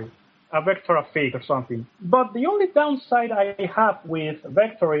story, vector a fic or something. But the only downside I have with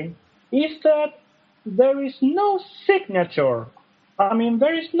vectoring is that there is no signature. I mean,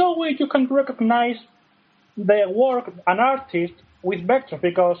 there is no way you can recognize the work of an artist with vectors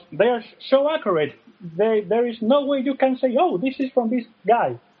because they are so accurate. There is no way you can say, "Oh, this is from this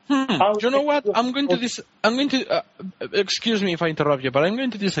guy." You know what? I'm going to. Excuse me if I interrupt you, but I'm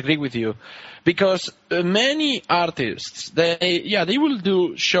going to disagree with you, because many artists, they will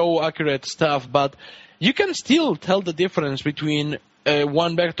do show accurate stuff, but you can still tell the difference between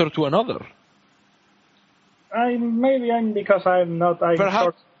one vector to another. Because I'm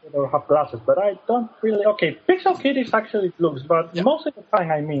short or have glasses, but I don't really. Okay, Pixel Kitties actually looks, but most of the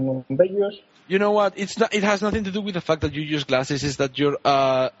time, when they use. You know what? It has nothing to do with the fact that you use glasses. It's that your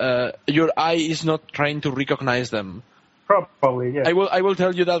eye is not trying to recognize them. Probably, yes. I will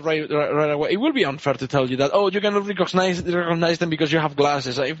tell you that right away. It will be unfair to tell you that. Oh, you cannot recognize them because you have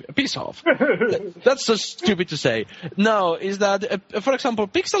glasses. Piss off. That's so stupid to say. No, is that for example,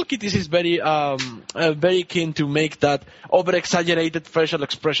 Pixel Kitties is very keen to make that over-exaggerated facial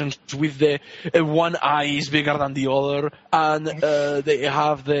expressions with the one eye is bigger than the other, and they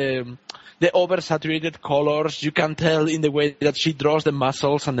have the oversaturated colors. You can tell in the way that she draws the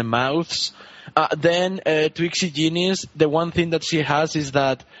muscles and the mouths. Then Twixy Genius, the one thing that she has is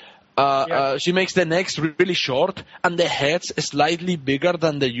that she makes the necks really short and the heads slightly bigger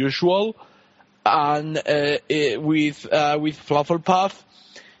than the usual. And with Flufflepuff,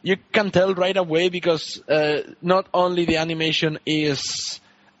 you can tell right away because not only the animation is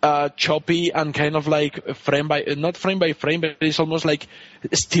choppy and kind of like not frame by frame, but it's almost like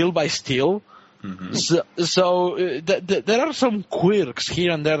still by still. Mm-hmm. So there are some quirks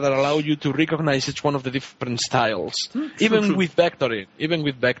here and there that allow you to recognize each one of the different styles, even with vectoring.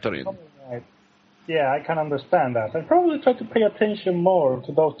 Right. Yeah, I can understand that. I probably try to pay attention more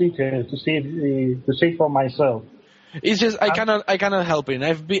to those details to see for myself. It's just I cannot help it.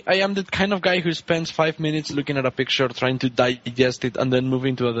 I am the kind of guy who spends 5 minutes looking at a picture, trying to digest it, and then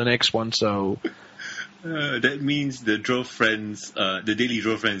moving to the next one. So that means the daily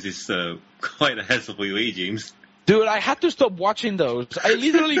Draw Friends is quite a hassle for you, James? Dude, I had to stop watching those. I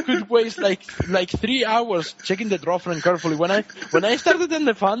literally could waste like 3 hours checking the draw friend carefully. When I started in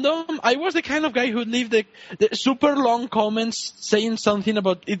the fandom, I was the kind of guy who would leave the super long comments saying something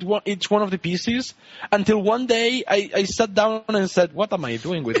about each one of the pieces until one day I sat down and said, "What am I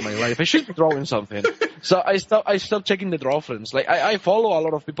doing with my life? I should be drawing something." So I stopped checking the draw friends. Like I follow a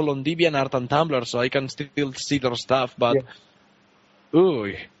lot of people on DeviantArt and Tumblr, so I can still see their stuff. But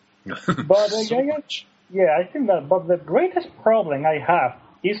ooh, but so much. Yeah, I think that. But the greatest problem I have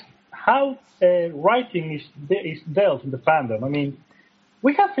is how writing is dealt in the fandom. I mean,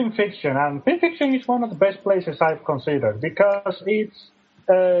 we have fan fiction, and fan fiction is one of the best places I've considered because it's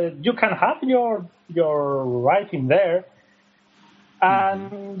you can have your writing there,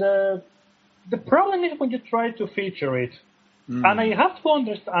 and the problem is when you try to feature it. And I have to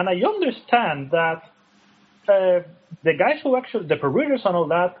understand, and I understand that the guys who actually the readers and all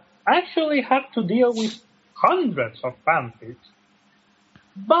that actually have to deal with hundreds of fanfics.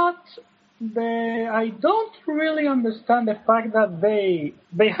 But I don't really understand the fact that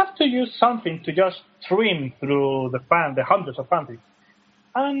they have to use something to just trim through the hundreds of fanfics.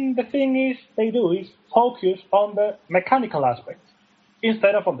 And the thing is, they do is focus on the mechanical aspect.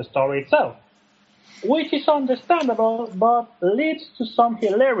 instead of on the story itself, which is understandable but leads to some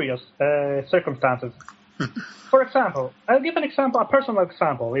hilarious circumstances. For example, I'll give an example, a personal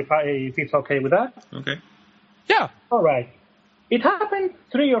example, if it's okay with that. Okay. Yeah. All right. It happened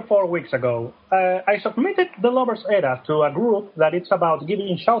 3 or 4 weeks ago. I submitted the Lovers Era to a group that it's about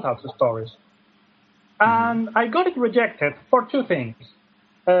giving shout-outs to stories. And I got it rejected for 2 things.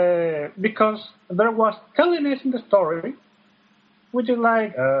 Because there was telliness in the story, which is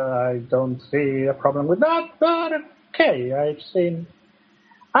like, I don't see a problem with that, but okay, I've seen.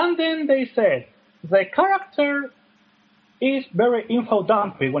 And then they said, the character is very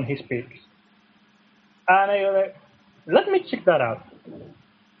info-dumpy when he speaks. And let me check that out.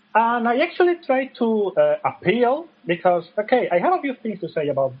 And I actually tried to appeal because, okay, I have a few things to say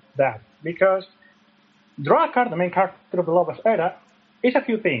about that. Because Drakkar, the main character of the Lovers Era, is a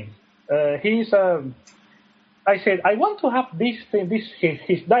few things. I said, I want to have this thing,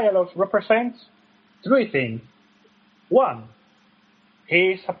 his dialogues represents 3 things. 1,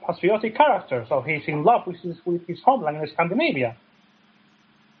 he's a patriotic character, so he's in love with his homeland in Scandinavia.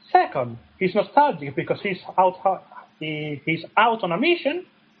 2nd, he's nostalgic because he's out on a mission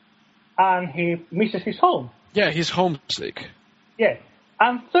and he misses his home. Yeah, he's homesick. Yeah.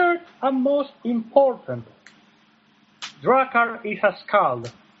 And 3rd, and most important, Drakkar is a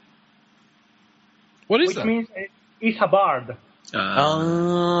skald. What is which that? means he's a bard.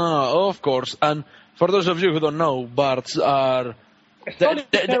 Of course. And for those of you who don't know, bards are...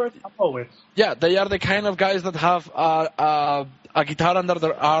 Storytellers and poets. Yeah, they are the kind of guys that have a guitar under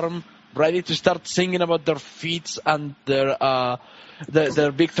their arm, ready to start singing about their feats and their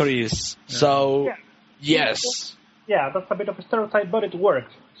victories. Yeah. So, Yeah. yes. Yeah, that's a bit of a stereotype, but it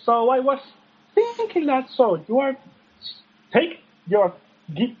works. So I was thinking that,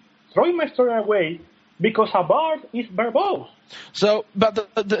 throwing my story away because a bard is verbose. So, but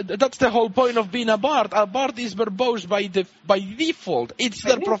that's the whole point of being a bard. A bard is verbose by default. It's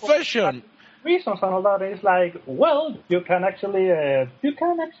their profession. Reasons and all that is like, well, you can actually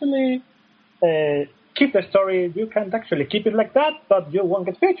keep the story. You can actually keep it like that, but you won't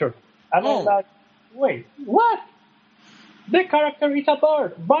get featured. And I'm like, wait, what? The character is a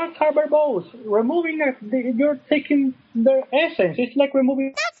bard. Bards are verbose. You're taking their essence. It's like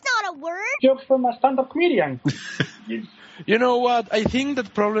removing. That's not a word. Jokes from a stand-up comedian. You know what? I think the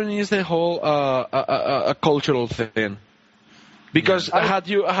problem is the whole a cultural thing. Because had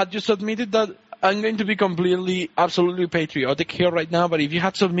you submitted that, I'm going to be absolutely patriotic here right now, but if you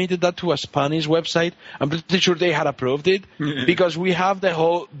had submitted that to a Spanish website, I'm pretty sure they had approved it, because we have the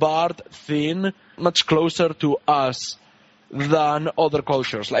whole bard thing much closer to us than other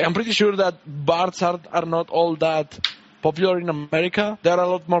cultures. Like, I'm pretty sure that bards are not all that popular in America. They're a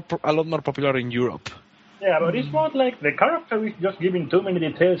lot more popular in Europe. Yeah, but it's not like the character is just giving too many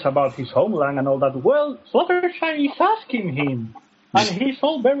details about his homeland and all that. Well, Fluttershy is asking him, and he's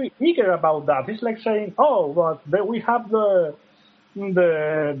all very eager about that. It's like saying, "Oh, but we have the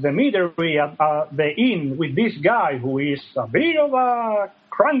meadery at the inn with this guy who is a bit of a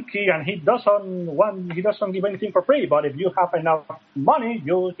cranky, and he doesn't give anything for free. But if you have enough money,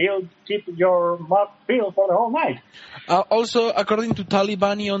 he'll keep your mouth filled for the whole night." Also, according to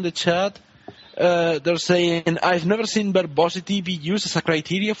Talibani on the chat, they're saying, I've never seen verbosity be used as a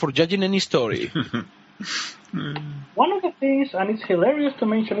criteria for judging any story. One of the things, and it's hilarious to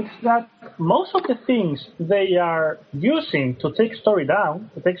mention, is that most of the things they are using to take stories down,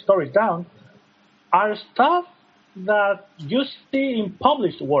 are stuff that you see in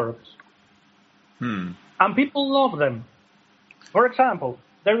published works. And people love them. For example,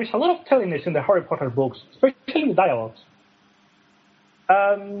 there is a lot of telliness in the Harry Potter books, especially the dialogues.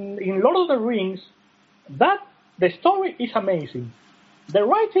 In Lord of the Rings, the story is amazing. The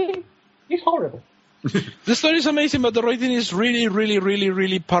writing is horrible. The story is amazing, but the writing is really, really, really,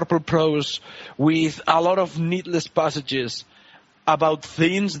 really purple prose with a lot of needless passages about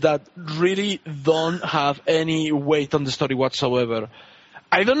things that really don't have any weight on the story whatsoever.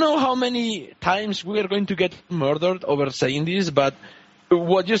 I don't know how many times we are going to get murdered over saying this, but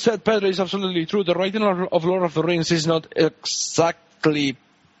what you said, Pedro, is absolutely true. The writing of Lord of the Rings is not exactly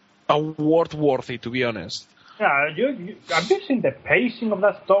worthy, to be honest. Yeah, have you seen the pacing of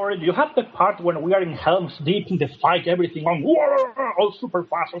that story? You have the part when we are in Helm's Deep in the fight, everything on all super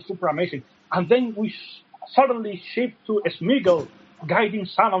fast, all super amazing, and then we suddenly shift to Smeagol guiding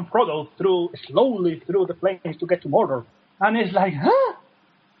Sam and Frodo slowly through the flames to get to Mordor, and it's like, huh?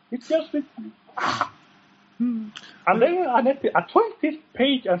 It's just and then a 20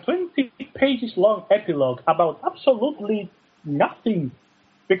 pages long epilogue about absolutely nothing.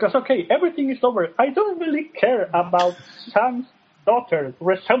 Because, okay, everything is over. I don't really care about Sam's daughter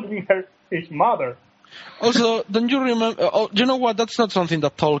resembling his mother. Also, don't you remember? Oh, you know what? That's not something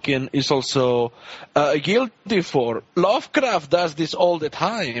that Tolkien is also guilty for. Lovecraft does this all the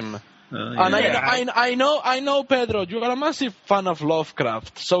time. And I know, Pedro, you are a massive fan of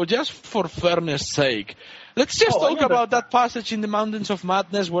Lovecraft. So just for fairness' sake, let's just talk about that passage in the Mountains of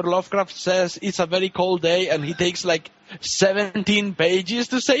Madness where Lovecraft says it's a very cold day, and he takes like 17 pages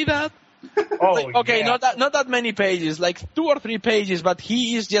to say that. Not that many pages, like 2 or 3 pages, but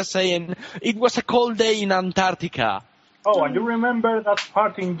he is just saying it was a cold day in Antarctica. Oh, and you remember that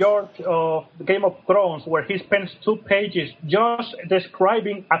part in George of the Game of Thrones where he spends 2 pages just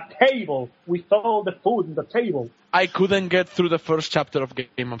describing a table with all the food in the table? I couldn't get through the first chapter of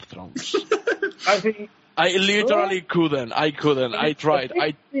Game of Thrones. I literally couldn't. I tried.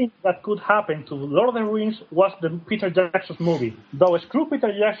 The thing that could happen to Lord of the Rings was the Peter Jackson's movie. Though screw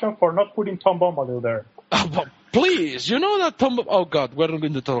Peter Jackson for not putting Tom Bombadil there. Please, you know that Tom... Oh, God, we're not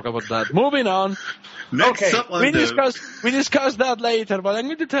going to talk about that. Moving on. Next up on we discuss that later, but I'm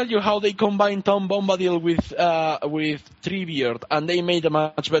going to tell you how they combined Tom Bombadil with Treebeard, and they made a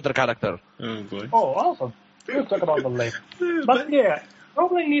much better character. Oh, boy. Oh, awesome. We'll talk about that later. But yeah,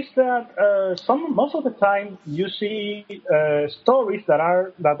 problem is that most of the time you see stories that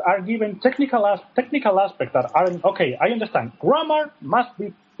are given technical aspects that aren't okay. I understand. Grammar must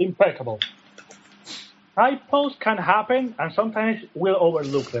be impeccable. Typos can happen, and sometimes we'll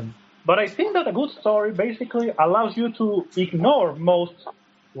overlook them. But I think that a good story basically allows you to ignore most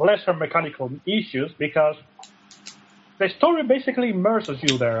lesser mechanical issues because the story basically immerses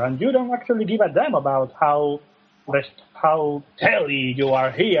you there, and you don't actually give a damn about how telly you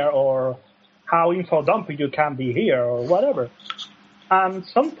are here or how info-dumpy you can be here or whatever. And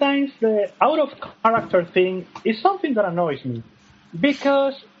sometimes the out-of-character thing is something that annoys me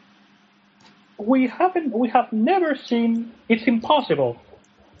because we have never seen. It's impossible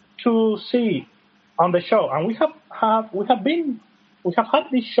to see on the show, and we have had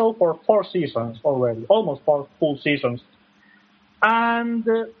this show for 4 seasons already, almost 4 full seasons, and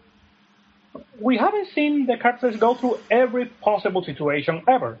we haven't seen the characters go through every possible situation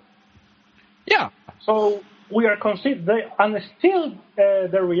ever. Yeah. So we are and still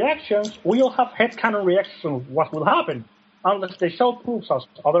the reactions, we'll have headcanon reactions of what will happen, unless the show proves us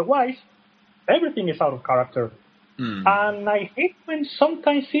otherwise. Everything is out of character. And I hate when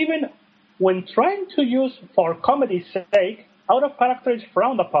sometimes even when trying to use for comedy's sake, out of character is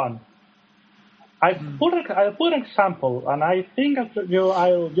frowned upon. I'll put an example, and I think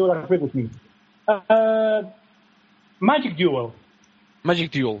you'll agree with me. Magic Duel. Magic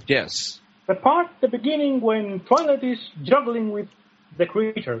Duel, yes. The beginning when Twilight is juggling with the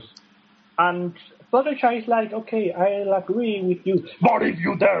creatures, and Fluttershy is like, okay, I'll agree with you, but if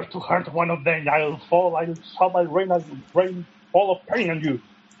you dare to hurt one of them, I'll rain all of pain on you.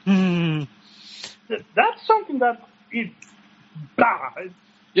 That's something that is bad.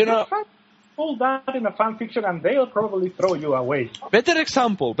 You know, pull that in a fan fiction and they'll probably throw you away. Better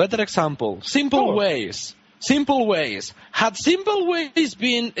example. Simple Ways. Had Simple Ways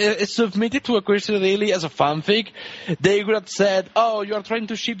been submitted to a Crystal Daily as a fanfic, they would have said, oh, you are trying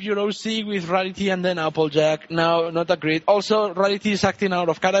to ship your OC with Rarity and then Applejack. No, not agreed. Also, Rarity is acting out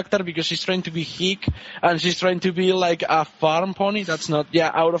of character because she's trying to be hick and she's trying to be like a farm pony. That's not,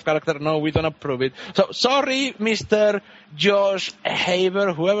 out of character. No, we don't approve it. So, sorry, Mr. Josh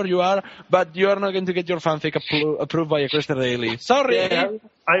Haber, whoever you are, but you are not going to get your fanfic approved by a Crystal Daily. Sorry. Yeah,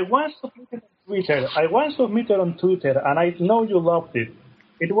 I once submitted on Twitter, and I know you loved it.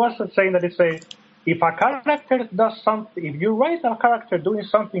 It was saying that if a character does something, if you write a character doing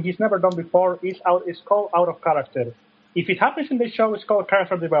something he's never done before, it's called out of character. If it happens in the show, it's called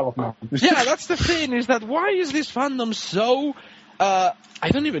character development. Yeah, that's the thing, is that why is this fandom so... I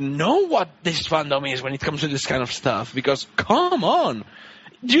don't even know what this fandom is when it comes to this kind of stuff, because, come on!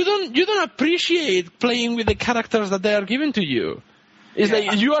 You don't appreciate playing with the characters that they are given to you. It's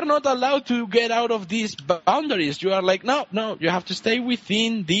like you are not allowed to get out of these boundaries. You are like, no, you have to stay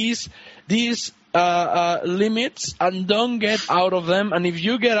within these limits and don't get out of them. And if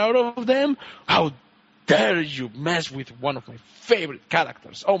you get out of them, how dare you mess with one of my favorite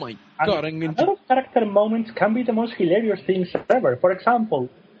characters? Oh my God! Out of character moments can be the most hilarious things ever. For example,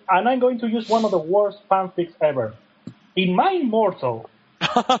 and I'm going to use one of the worst fanfics ever. In My Immortal,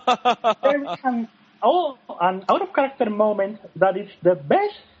 there is an out-of-character moment that is the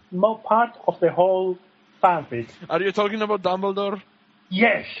best part of the whole fanfic. Are you talking about Dumbledore?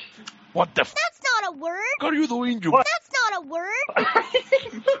 Yes. What the That's not a word. What are you doing, you? That's not a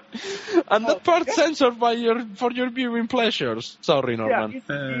word. And that part censored for your viewing pleasures. Sorry, Norman. Yeah,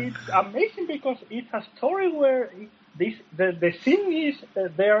 it's amazing because it's a story where the scene is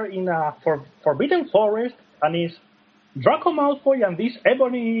they're in a forbidden forest, and it's Draco Malfoy and this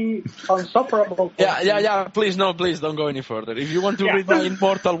ebony insufferable. Yeah. Please don't go any further. If you want to read the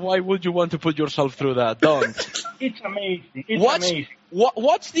Immortal, why would you want to put yourself through that? Don't. It's amazing. Amazing.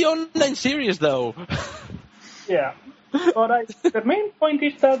 What's the online series though? Yeah. But the main point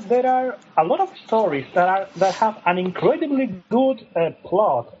is that there are a lot of stories that have an incredibly good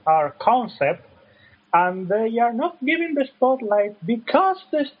plot or concept, and they are not given the spotlight because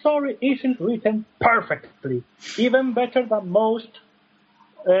the story isn't written perfectly, even better than most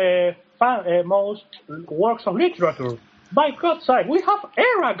works of literature. By God's sake, we have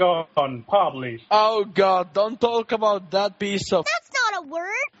Aragon published. Oh God, don't talk about that piece of... That's not a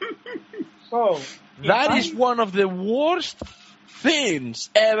word! So... That is one of the worst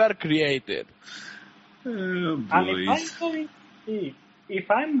things ever created. Oh, and if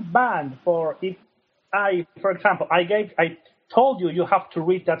I'm banned for example, I told you have to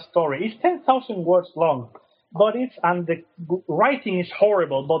read that story. It's 10,000 words long, and the writing is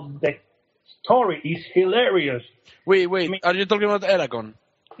horrible, but the story is hilarious. Wait, are you talking about Aragon?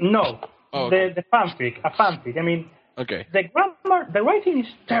 No, the fanfic, a fanfic. Okay. The grammar, the writing is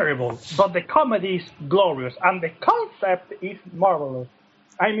terrible, but the comedy is glorious, and the concept is marvelous.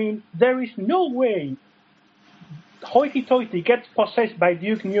 There is no way Hoity-Toity Gets Possessed by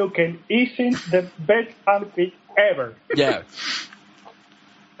Duke Nukem isn't the best fanfic ever. Yeah.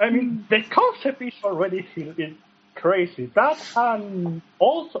 The concept is already crazy. That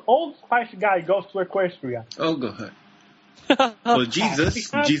Old Spice guy goes to Equestria. Oh, go ahead. Well, Jesus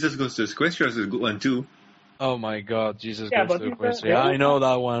goes to Equestria is a good one, too. Oh my God, Jesus goes to Equestria. I know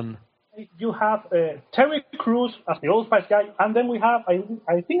that one. You have Terry Crews as the Old Spice guy, and then we have,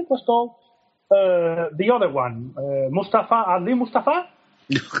 I think it was called the other one, Ali Mustafa?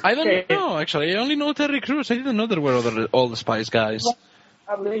 I don't know, actually. I only know Terry Crews. I didn't know there were other Old Spice guys.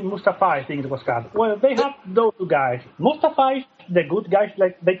 Ali Mustafa, I think it was called. Well, they have those two guys. Mustafa is the good guys,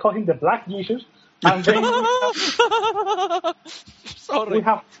 like they call him the Black Jesus. And then we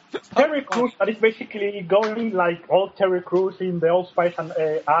have Terry Crews, that is basically going like all Terry Crews in the Old Spice and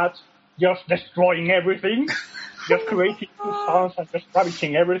ads, just destroying everything, just creating songs and just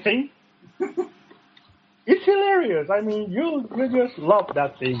ravaging everything. It's hilarious. You just love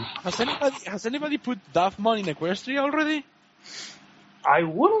that thing. Has anybody put Daft Mon in Equestria already? I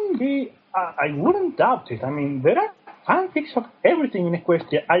wouldn't doubt it. There are fanfics of everything in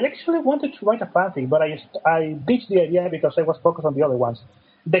Equestria. I actually wanted to write a fanfic, but I ditched the idea because I was focused on the other ones.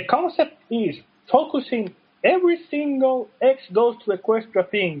 The concept is focusing every single X goes to Equestria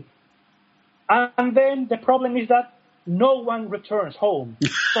thing, and then the problem is that no one returns home.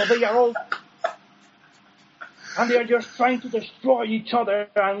 So they are all... and they are just trying to destroy each other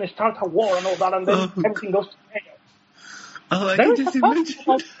and start a war and all that, and then everything goes to chaos. Oh, I can just imagine.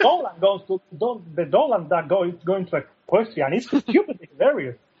 Dolan goes to the Dolan that going to Equestria, and it's stupidly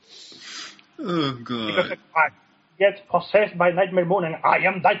hilarious. Oh God! Because I get possessed by Nightmare Moon, and I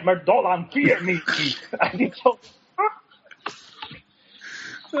am Nightmare Dolan. Fear me, and it's so.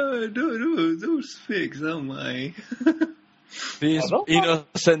 Those figs, oh my! This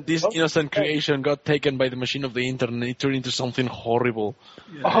innocent creation got taken by the machine of the internet. It turned into something horrible.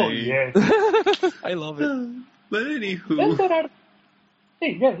 Yeah, oh yes, I love it. But anywho, then there are.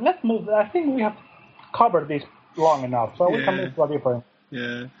 Yes, let's move. I think we have covered this long enough, so we can move to a different.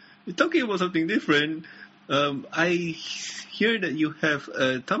 Yeah, talking about something different. I hear that you have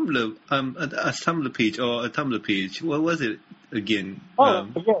a Tumblr, a Tumblr page or a Tumblr page. What was it again? Oh,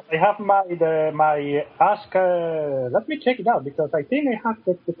 yes, I have my ask. Let me check it out because I think I have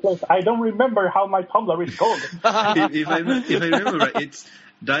the place. I don't remember how my Tumblr is called. if I remember right, it's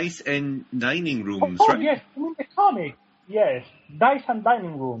Dice and Dining Rooms, right? right? Yes, the comic. Yes, Dice and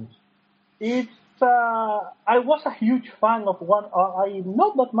Dining Rooms. It's. I was a huge fan of one. I'm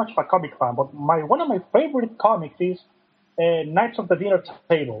not that much of a comic fan, but one of my favorite comics is Knights of the Dinner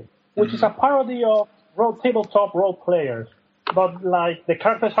Table, which is a parody of tabletop role players. But like the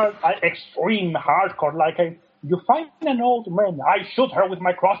characters are extreme hardcore. Like you find an old man, I shoot her with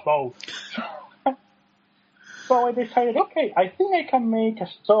my crossbow. So I decided, okay, I think I can make a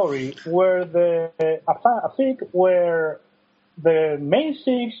story where a fic where the main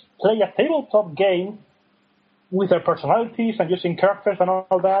six play a tabletop game with their personalities and using characters and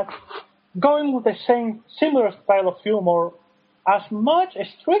all that, going with the similar style of humor,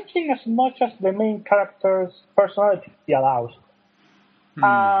 stretching as much as the main character's personality allows.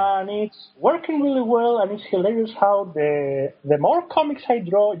 And it's working really well, and it's hilarious how the more comics I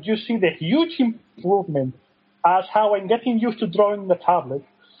draw, you see the huge improvement as how I'm getting used to drawing the tablet.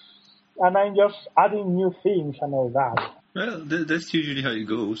 and I'm just adding new things and all that. Well, that's usually how it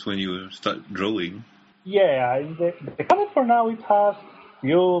goes when you start drawing. Yeah, the comic for now, it has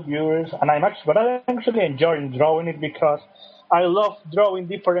few viewers, and I'm actually enjoying drawing it because I love drawing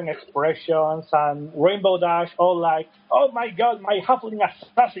different expressions and Rainbow Dash, all like, oh my god, my halfling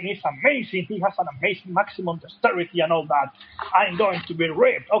assassin is amazing, he has an amazing maximum dexterity and all that. I'm going to be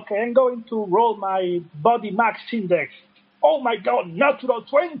ripped. Okay, I'm going to roll my body max index. Oh my god, natural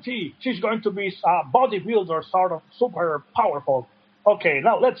 20! She's going to be a bodybuilder, sort of super powerful. Okay,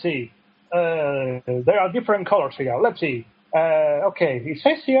 now let's see. There are different colors here. Let's see. Okay, it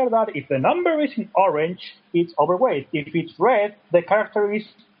says here that if the number is in orange, it's overweight. If it's red, the character is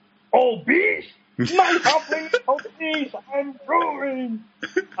obese. My halfling is obese. I'm drawing.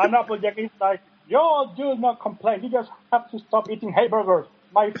 And Applejack is like, yo, do not complain. You just have to stop eating hamburgers.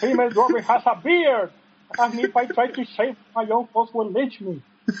 My female dwarf has a beard. And if I try to shave, my own folks will lynch me.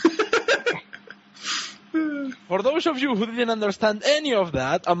 For those of you who didn't understand any of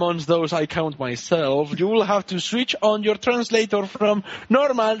that, amongst those I count myself, you will have to switch on your translator from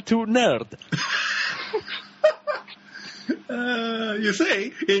normal to nerd. You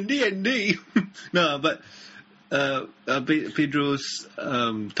say, in D&D. No, but Pedro's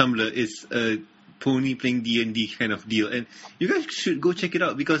Tumblr is a pony playing D&D kind of deal. And you guys should go check it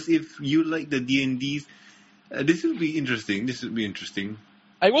out, because if you like the D&Ds, this will be interesting.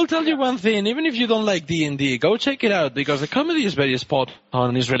 I will tell you one thing, even if you don't like D&D, go check it out, because the comedy is very spot on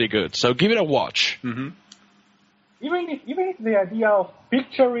and is really good. So give it a watch. Mm-hmm. Even if the idea of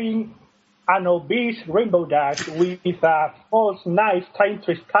picturing an obese Rainbow Dash with a false knife trying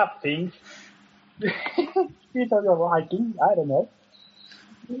to stab things, it's a liking, I don't know.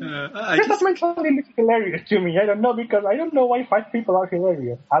 That makes something hilarious to me. I don't know, because I don't know why 5 people are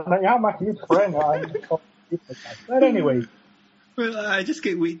hilarious. And I am a huge friend. But anyway. Well, I just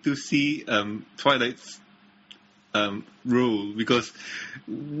can't wait to see Twilight's role, because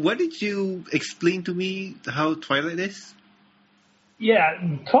what did you explain to me how Twilight is? Yeah,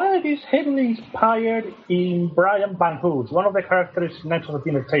 Twilight is heavily inspired in Brian Van Hoos, one of the characters next to the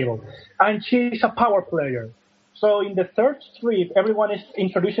dinner table. And she's a power player. So in the third strip, everyone is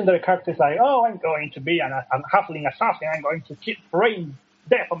introducing their characters like, oh, I'm going to be an halfling assassin. I'm going to rain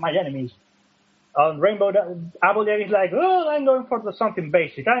death on my enemies. On Rainbow, Applejack is like, oh, I'm going for something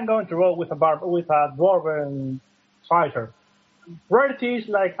basic. I'm going to roll with a dwarven fighter. Rarity is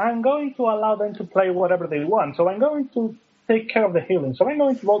like, I'm going to allow them to play whatever they want. So I'm going to take care of the healing. So I'm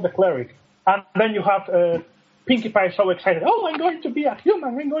going to roll the cleric. And then you have Pinkie Pie so excited. Oh, I'm going to be a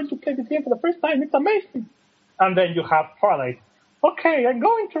human. I'm going to play this game for the first time. It's amazing. And then you have Twilight. Okay, I'm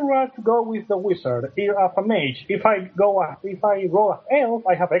going to go with the wizard as a mage. If I roll as elf,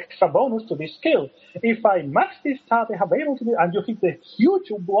 I have extra bonus to this skill. If I max this stat, I have able to do, and you hit the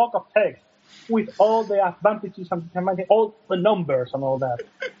huge block of text with all the advantages and all the numbers and all that.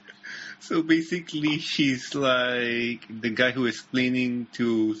 So basically, she's like the guy who is explaining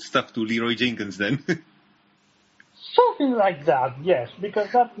stuff to Leroy Jenkins, then. Something like that, yes, because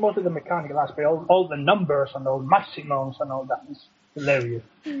that's mostly the mechanical aspect, all the numbers and all maximums and all that is hilarious.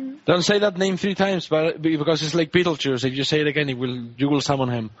 Don't say that name 3 times, but because it's like Beetlejuice. If you say it again, you will summon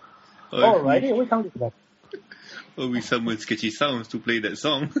him. Alrighty, we can do that. Or we summon Sketchy Sounds to play that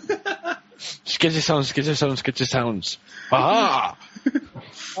song. Sketchy sounds. Aha!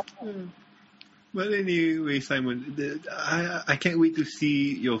 But anyway, Simon, I can't wait to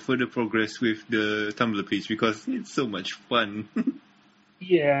see your further progress with the Tumblr page, because it's so much fun.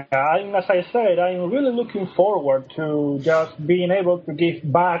 Yeah, as I said, I'm really looking forward to just being able to give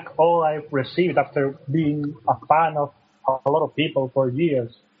back all I've received after being a fan of a lot of people for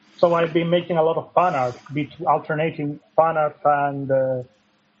years. So I've been making a lot of fan art, alternating fan art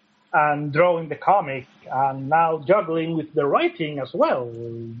and drawing the comic, and now juggling with the writing as well.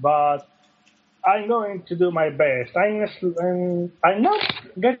 But I'm going to do my best. I'm not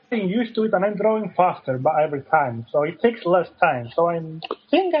getting used to it, and I'm drawing faster every time, so it takes less time. So I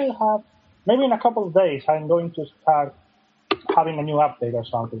think I'll have, maybe in a couple of days, I'm going to start having a new update or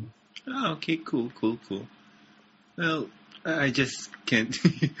something. Oh, okay, cool. Well, I just can't.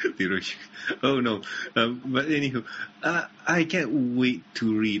 Oh no. But anywho, I can't wait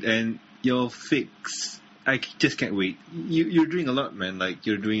to read, and your fix, I just can't wait. You're doing a lot, man. Like,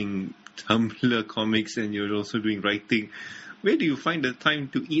 you're doing Tumblr comics, and you're also doing writing. Where do you find the time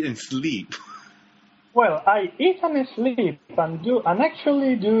to eat and sleep? Well, I eat and sleep and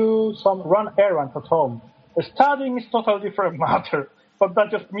actually do some run errands at home. Studying is totally different matter, but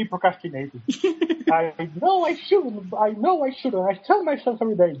that's just me procrastinating. I know I shouldn't. I tell myself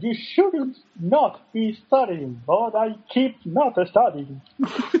every day, you shouldn't not be studying, but I keep not studying.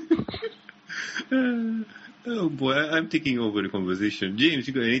 Oh boy, I'm taking over the conversation. James,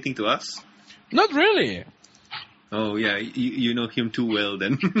 you got anything to ask? Not really. Oh yeah, you know him too well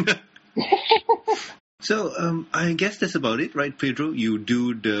then. So, I guess that's about it, right, Pedro? You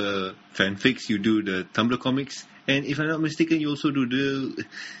do the fanfics, you do the Tumblr comics, and if I'm not mistaken, you also do the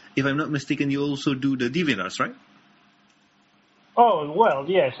DeviantArts, right? Oh, well,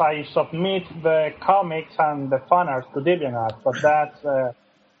 yes, I submit the comics and the fan art to DeviantArt, but that's,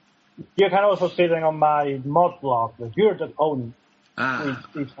 you can also see them on my mod blog, the Bearded Pony,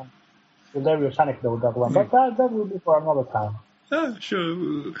 which is a hilarious anecdote, that one, but that will be for another time.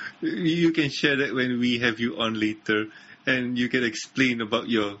 Sure. You can share that when we have you on later, and you can explain about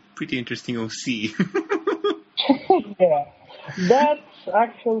your pretty interesting OC. Yeah, that's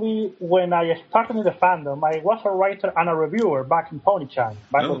actually when I started in the fandom. I was a writer and a reviewer back in Pony-chan,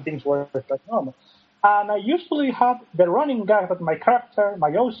 back when things were like normal. And I usually had the running gag that my character,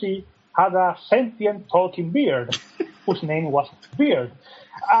 my OC, had a sentient talking beard, whose name was Beard.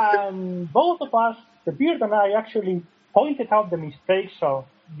 And both of us, the Beard and I, actually pointed out the mistakes, so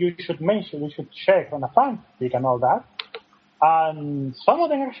you should check on a fanfic and all that. And some of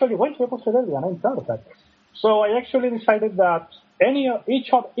them actually went to the possibility, and I'm proud of that. So I actually decided that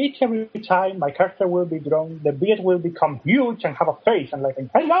every time my character will be drawn, the beard will become huge and have a face and like,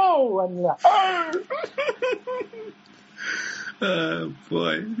 hello, and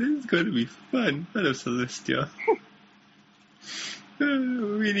boy, this is going to be fun. Hello, Celestia.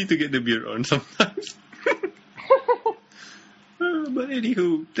 We need to get the beard on sometimes. But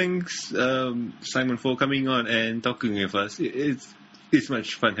anywho, thanks, Simon, for coming on and talking with us. It's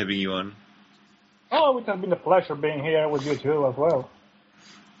much fun having you on. Oh, it has been a pleasure being here with you too as well.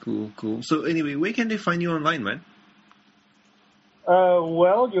 Cool. So anyway, where can they find you online, man?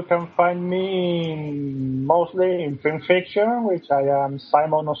 Well, you can find me mostly in film fiction, which I am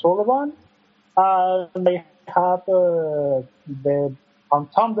Simon O'Sullivan. And I have on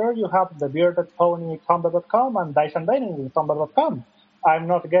Tumblr, you have the Bearded Pony Tumblr.com and Dice and Dining Tumblr.com. I'm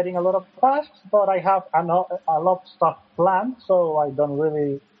not getting a lot of tasks, but I have a lot of stuff planned, so I don't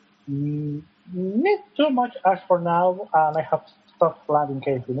really need too much as for now, and I have stuff planned in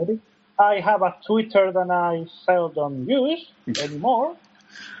case you need it. I have a Twitter that I seldom use anymore.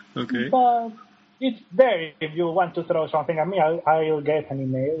 Okay. But it's there if you want to throw something at me. I'll get an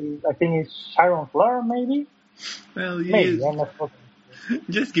email. I think it's Sharon Fleur, maybe? Well, maybe. I'm not sure.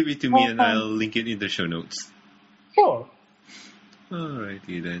 Just give it to me and I'll link it in the show notes. Sure.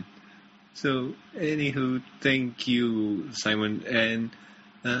 Alrighty then. So, anywho, thank you, Simon, and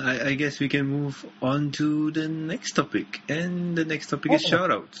I guess we can move on to the next topic, and the next topic is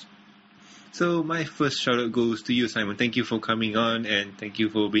shoutouts. So, my first shoutout goes to you, Simon. Thank you for coming on, and thank you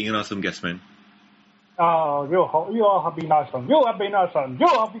for being an awesome guest, man. Oh, you all have been awesome. You have been awesome. You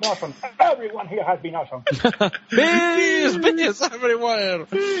have been awesome. Everyone here has been awesome. Bees everywhere.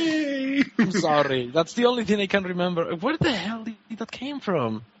 I'm sorry. That's the only thing I can remember. Where the hell did that came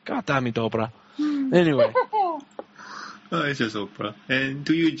from? God damn it, Oprah. Anyway. Oh, it's just Oprah. And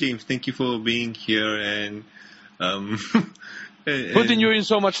to you, James, thank you for being here and putting you in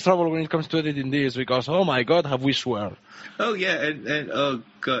so much trouble when it comes to editing this because, oh my God, have we swear. Oh, yeah, and oh,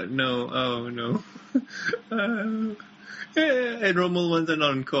 God, no, oh, no. And Rommel wants an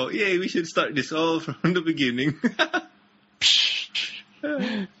encore. Yay, we should start this all from the beginning.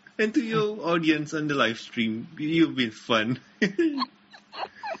 And to your audience on the live stream, you've been fun.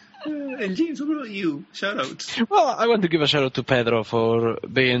 And James, what about you? Shoutouts. Well, I want to give a shout out to Pedro for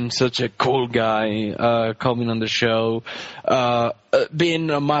being such a cool guy, coming on the show, being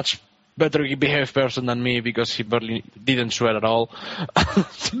a much better behaved person than me because he barely didn't swear at all.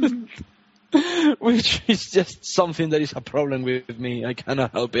 Which is just something that is a problem with me. I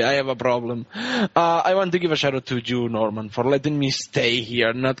cannot help it. I have a problem. I want to give a shout out to you, Norman, for letting me stay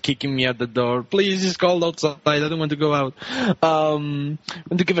here, not kicking me out the door. Please, it's cold outside. I don't want to go out. I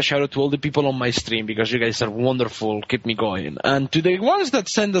want to give a shout out to all the people on my stream because you guys are wonderful. Keep me going. And to the ones that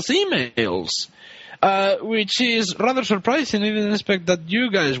send us emails. Which is rather surprising. I didn't expect that you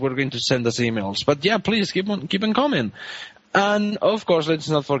guys were going to send us emails. But yeah, please keep on coming. And of course, let's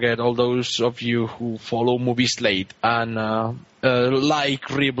not forget all those of you who follow Movie Slate and like,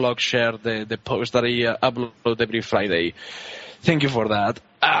 reblog, share the post that I upload every Friday. Thank you for that.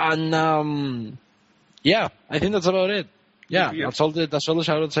 And yeah, I think that's about it. Yeah, that's all the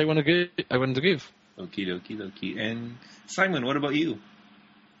shoutouts I want to give. Okie. And Simon, what about you?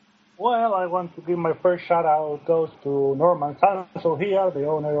 Well, I want to give my first shout out goes to Norman Sanso here, the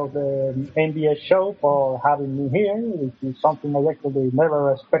owner of the MBS show, for having me here, which is something I actually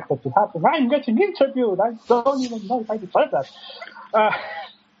never expected to happen. I'm getting interviewed. I don't even know if I deserve that.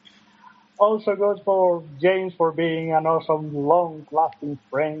 Also good for James for being an awesome, long-lasting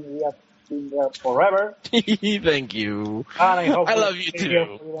friend. We have been there forever. Thank you. And I hope I we'll love you stay here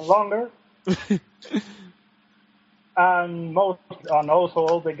too. for even longer. And also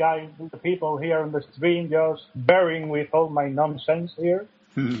all the people here on the stream just bearing with all my nonsense here.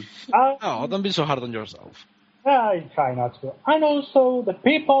 Oh, don't be so hard on yourself. I try not to. And also the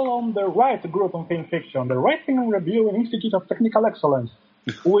people on the right group on Film Fiction, the Writing and Reviewing Institute of Technical Excellence.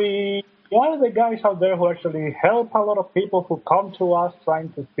 We are the guys out there who actually help a lot of people who come to us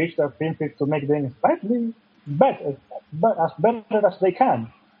trying to pitch their film fix to make them slightly better, as better as they can.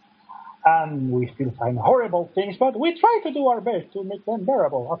 And we still find horrible things, but we try to do our best to make them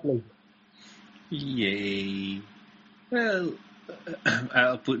bearable, at least. Yay. Well,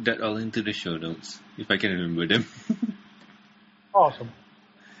 I'll put that all into the show notes, if I can remember them. Awesome.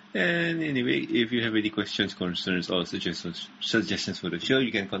 And anyway, if you have any questions, concerns, or suggestions for the show, you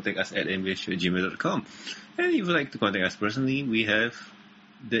can contact us at mbs@gmail.com. And if you'd like to contact us personally, we have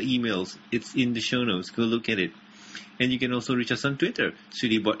the emails. It's in the show notes. Go look at it. And you can also reach us on Twitter.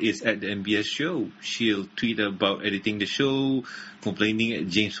 SweetieBot is at the MBS show. She'll tweet about editing the show, complaining at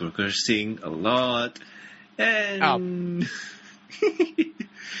James for cursing a lot, and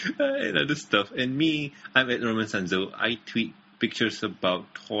and other stuff. And me, I'm at Roman Sanzo. I tweet pictures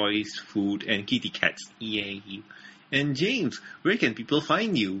about toys, food, and kitty cats. Yay. And James, where can people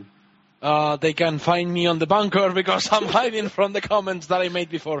find you? They can find me on the bunker because I'm hiding from the comments that I made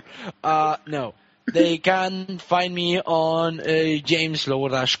before. No. They can find me on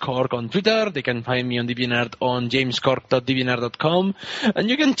James_Cork on Twitter. They can find me on DeviantArt on jamescork.deviantart.com. And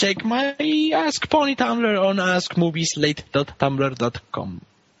you can check my Ask Pony Tumblr on askmovieslate.tumblr.com.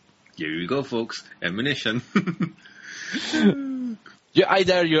 Here we go, folks. Ammunition. I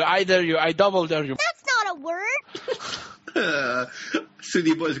dare you, I double dare you. That's not a word.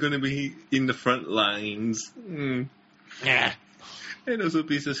 SweetieBot is going to be in the front lines. Yeah. And also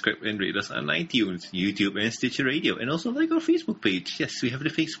please subscribe and rate us on iTunes, YouTube, and Stitcher Radio. And also like our Facebook page. Yes, we have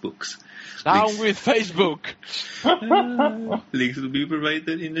the Facebooks. Down with Facebook. Links will be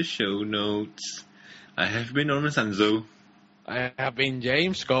provided in the show notes. I have been Norman Sanzo. I have been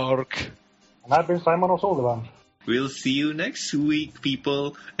James Cork. And I've been Simon O'Sullivan. We'll see you next week,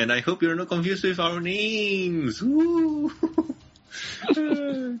 people. And I hope you're not confused with our names. Woo!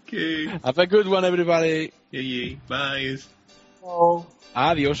 Okay. Have a good one, everybody. Yay. Bye. Oh.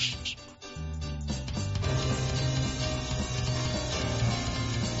 Adios.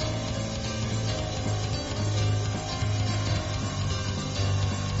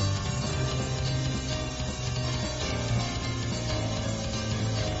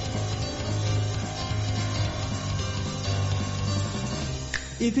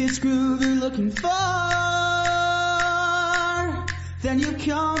 If it's groove you're looking for, then you've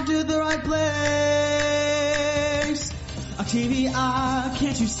come to the right place. A TVI,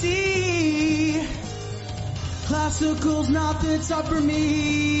 can't you see? Classical's not the top for me.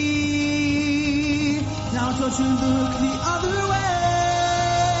 Now don't you look the other way,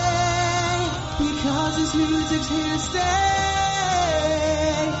 because this music's here to stay.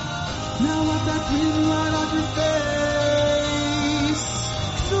 Now wipe that grin right off your face.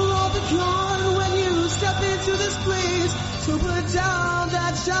 It'll all be gone when you step into this place. So put down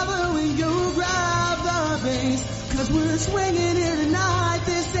that shovel and go grab the bass. Cause we're swinging here tonight.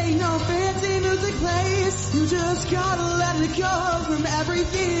 This ain't no fancy music place. You just gotta let it go from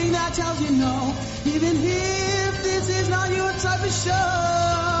everything that tells you no. Even if this is not your type of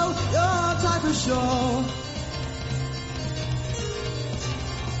show, your type of show.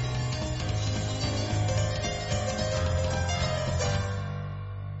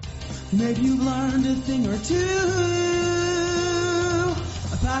 Maybe you've learned a thing or two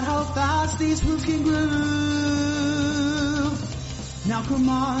about how fast these moves can groove. Now come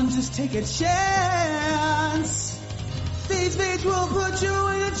on, just take a chance. These beats will put you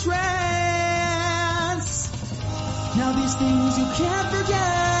in a trance. Now these things you can't forget.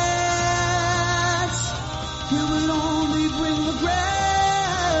 It will only bring regret.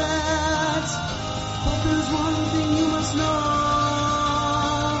 But there's one thing you must know.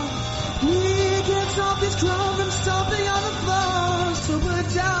 We can't stop this drum from stomping on the floor. So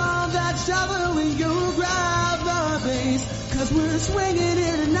put down that shovel and go grab the bass. Cause we're swinging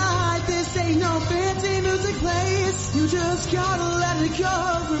here tonight. This ain't no fancy music place. You just gotta let it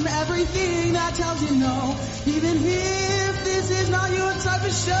go from everything that tells you no. Even if this is not your type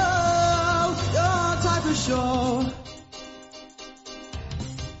of show, your type of show.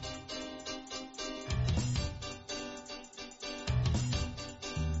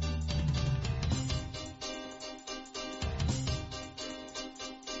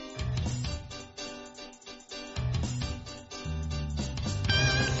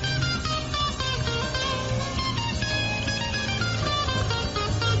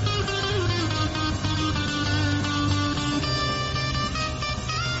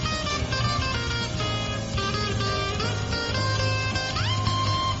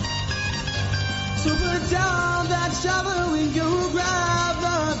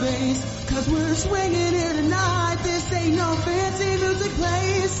 'cause we're swinging here tonight. This ain't no fancy music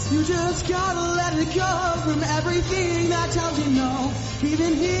place. You just gotta let it go from everything that tells you no.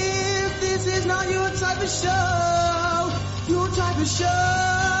 Even if this is not your type of show,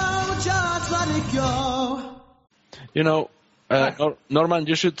 just let it go. You know, Norman,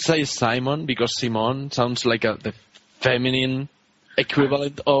 you should say Simon, because Simon sounds like the feminine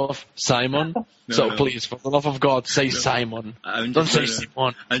equivalent of Simon. Please, for the love of God, say Simon. Don't say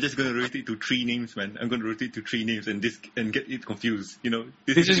Simon. I'm just going to rotate to 3 names, man. I'm going to rotate to 3 names and get it confused. You know,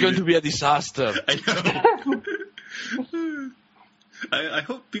 this is going to be a disaster. I know. I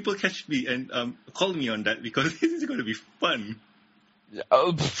hope people catch me and call me on that, because this is going to be fun.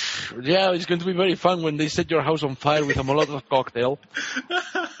 Yeah, it's going to be very fun when they set your house on fire with a Molotov cocktail.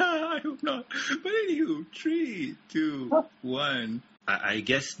 I hope not. But anywho, 3, 2, 1. I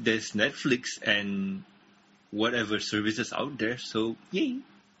guess there's Netflix and whatever services out there, so yay.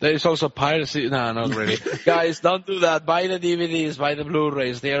 There is also piracy. No, not really. Guys, don't do that. Buy the DVDs, buy the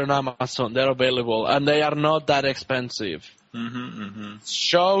Blu-rays. They are on Amazon. They're available. And they are not that expensive.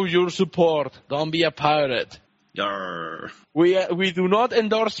 Show your support. Don't be a pirate. Yarr. We do not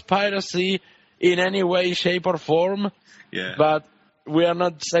endorse piracy in any way, shape, or form. Yeah. But we are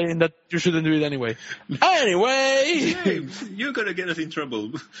not saying that you shouldn't do it anyway. Anyway! James, you're gonna get us in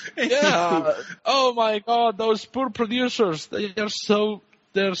trouble. Yeah. Oh my God, those poor producers. They're so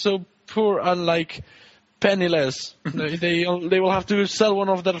poor and like penniless. They will have to sell one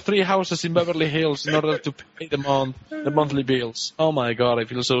of their 3 houses in Beverly Hills in order to pay the monthly bills. Oh my God, I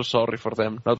feel so sorry for them. Not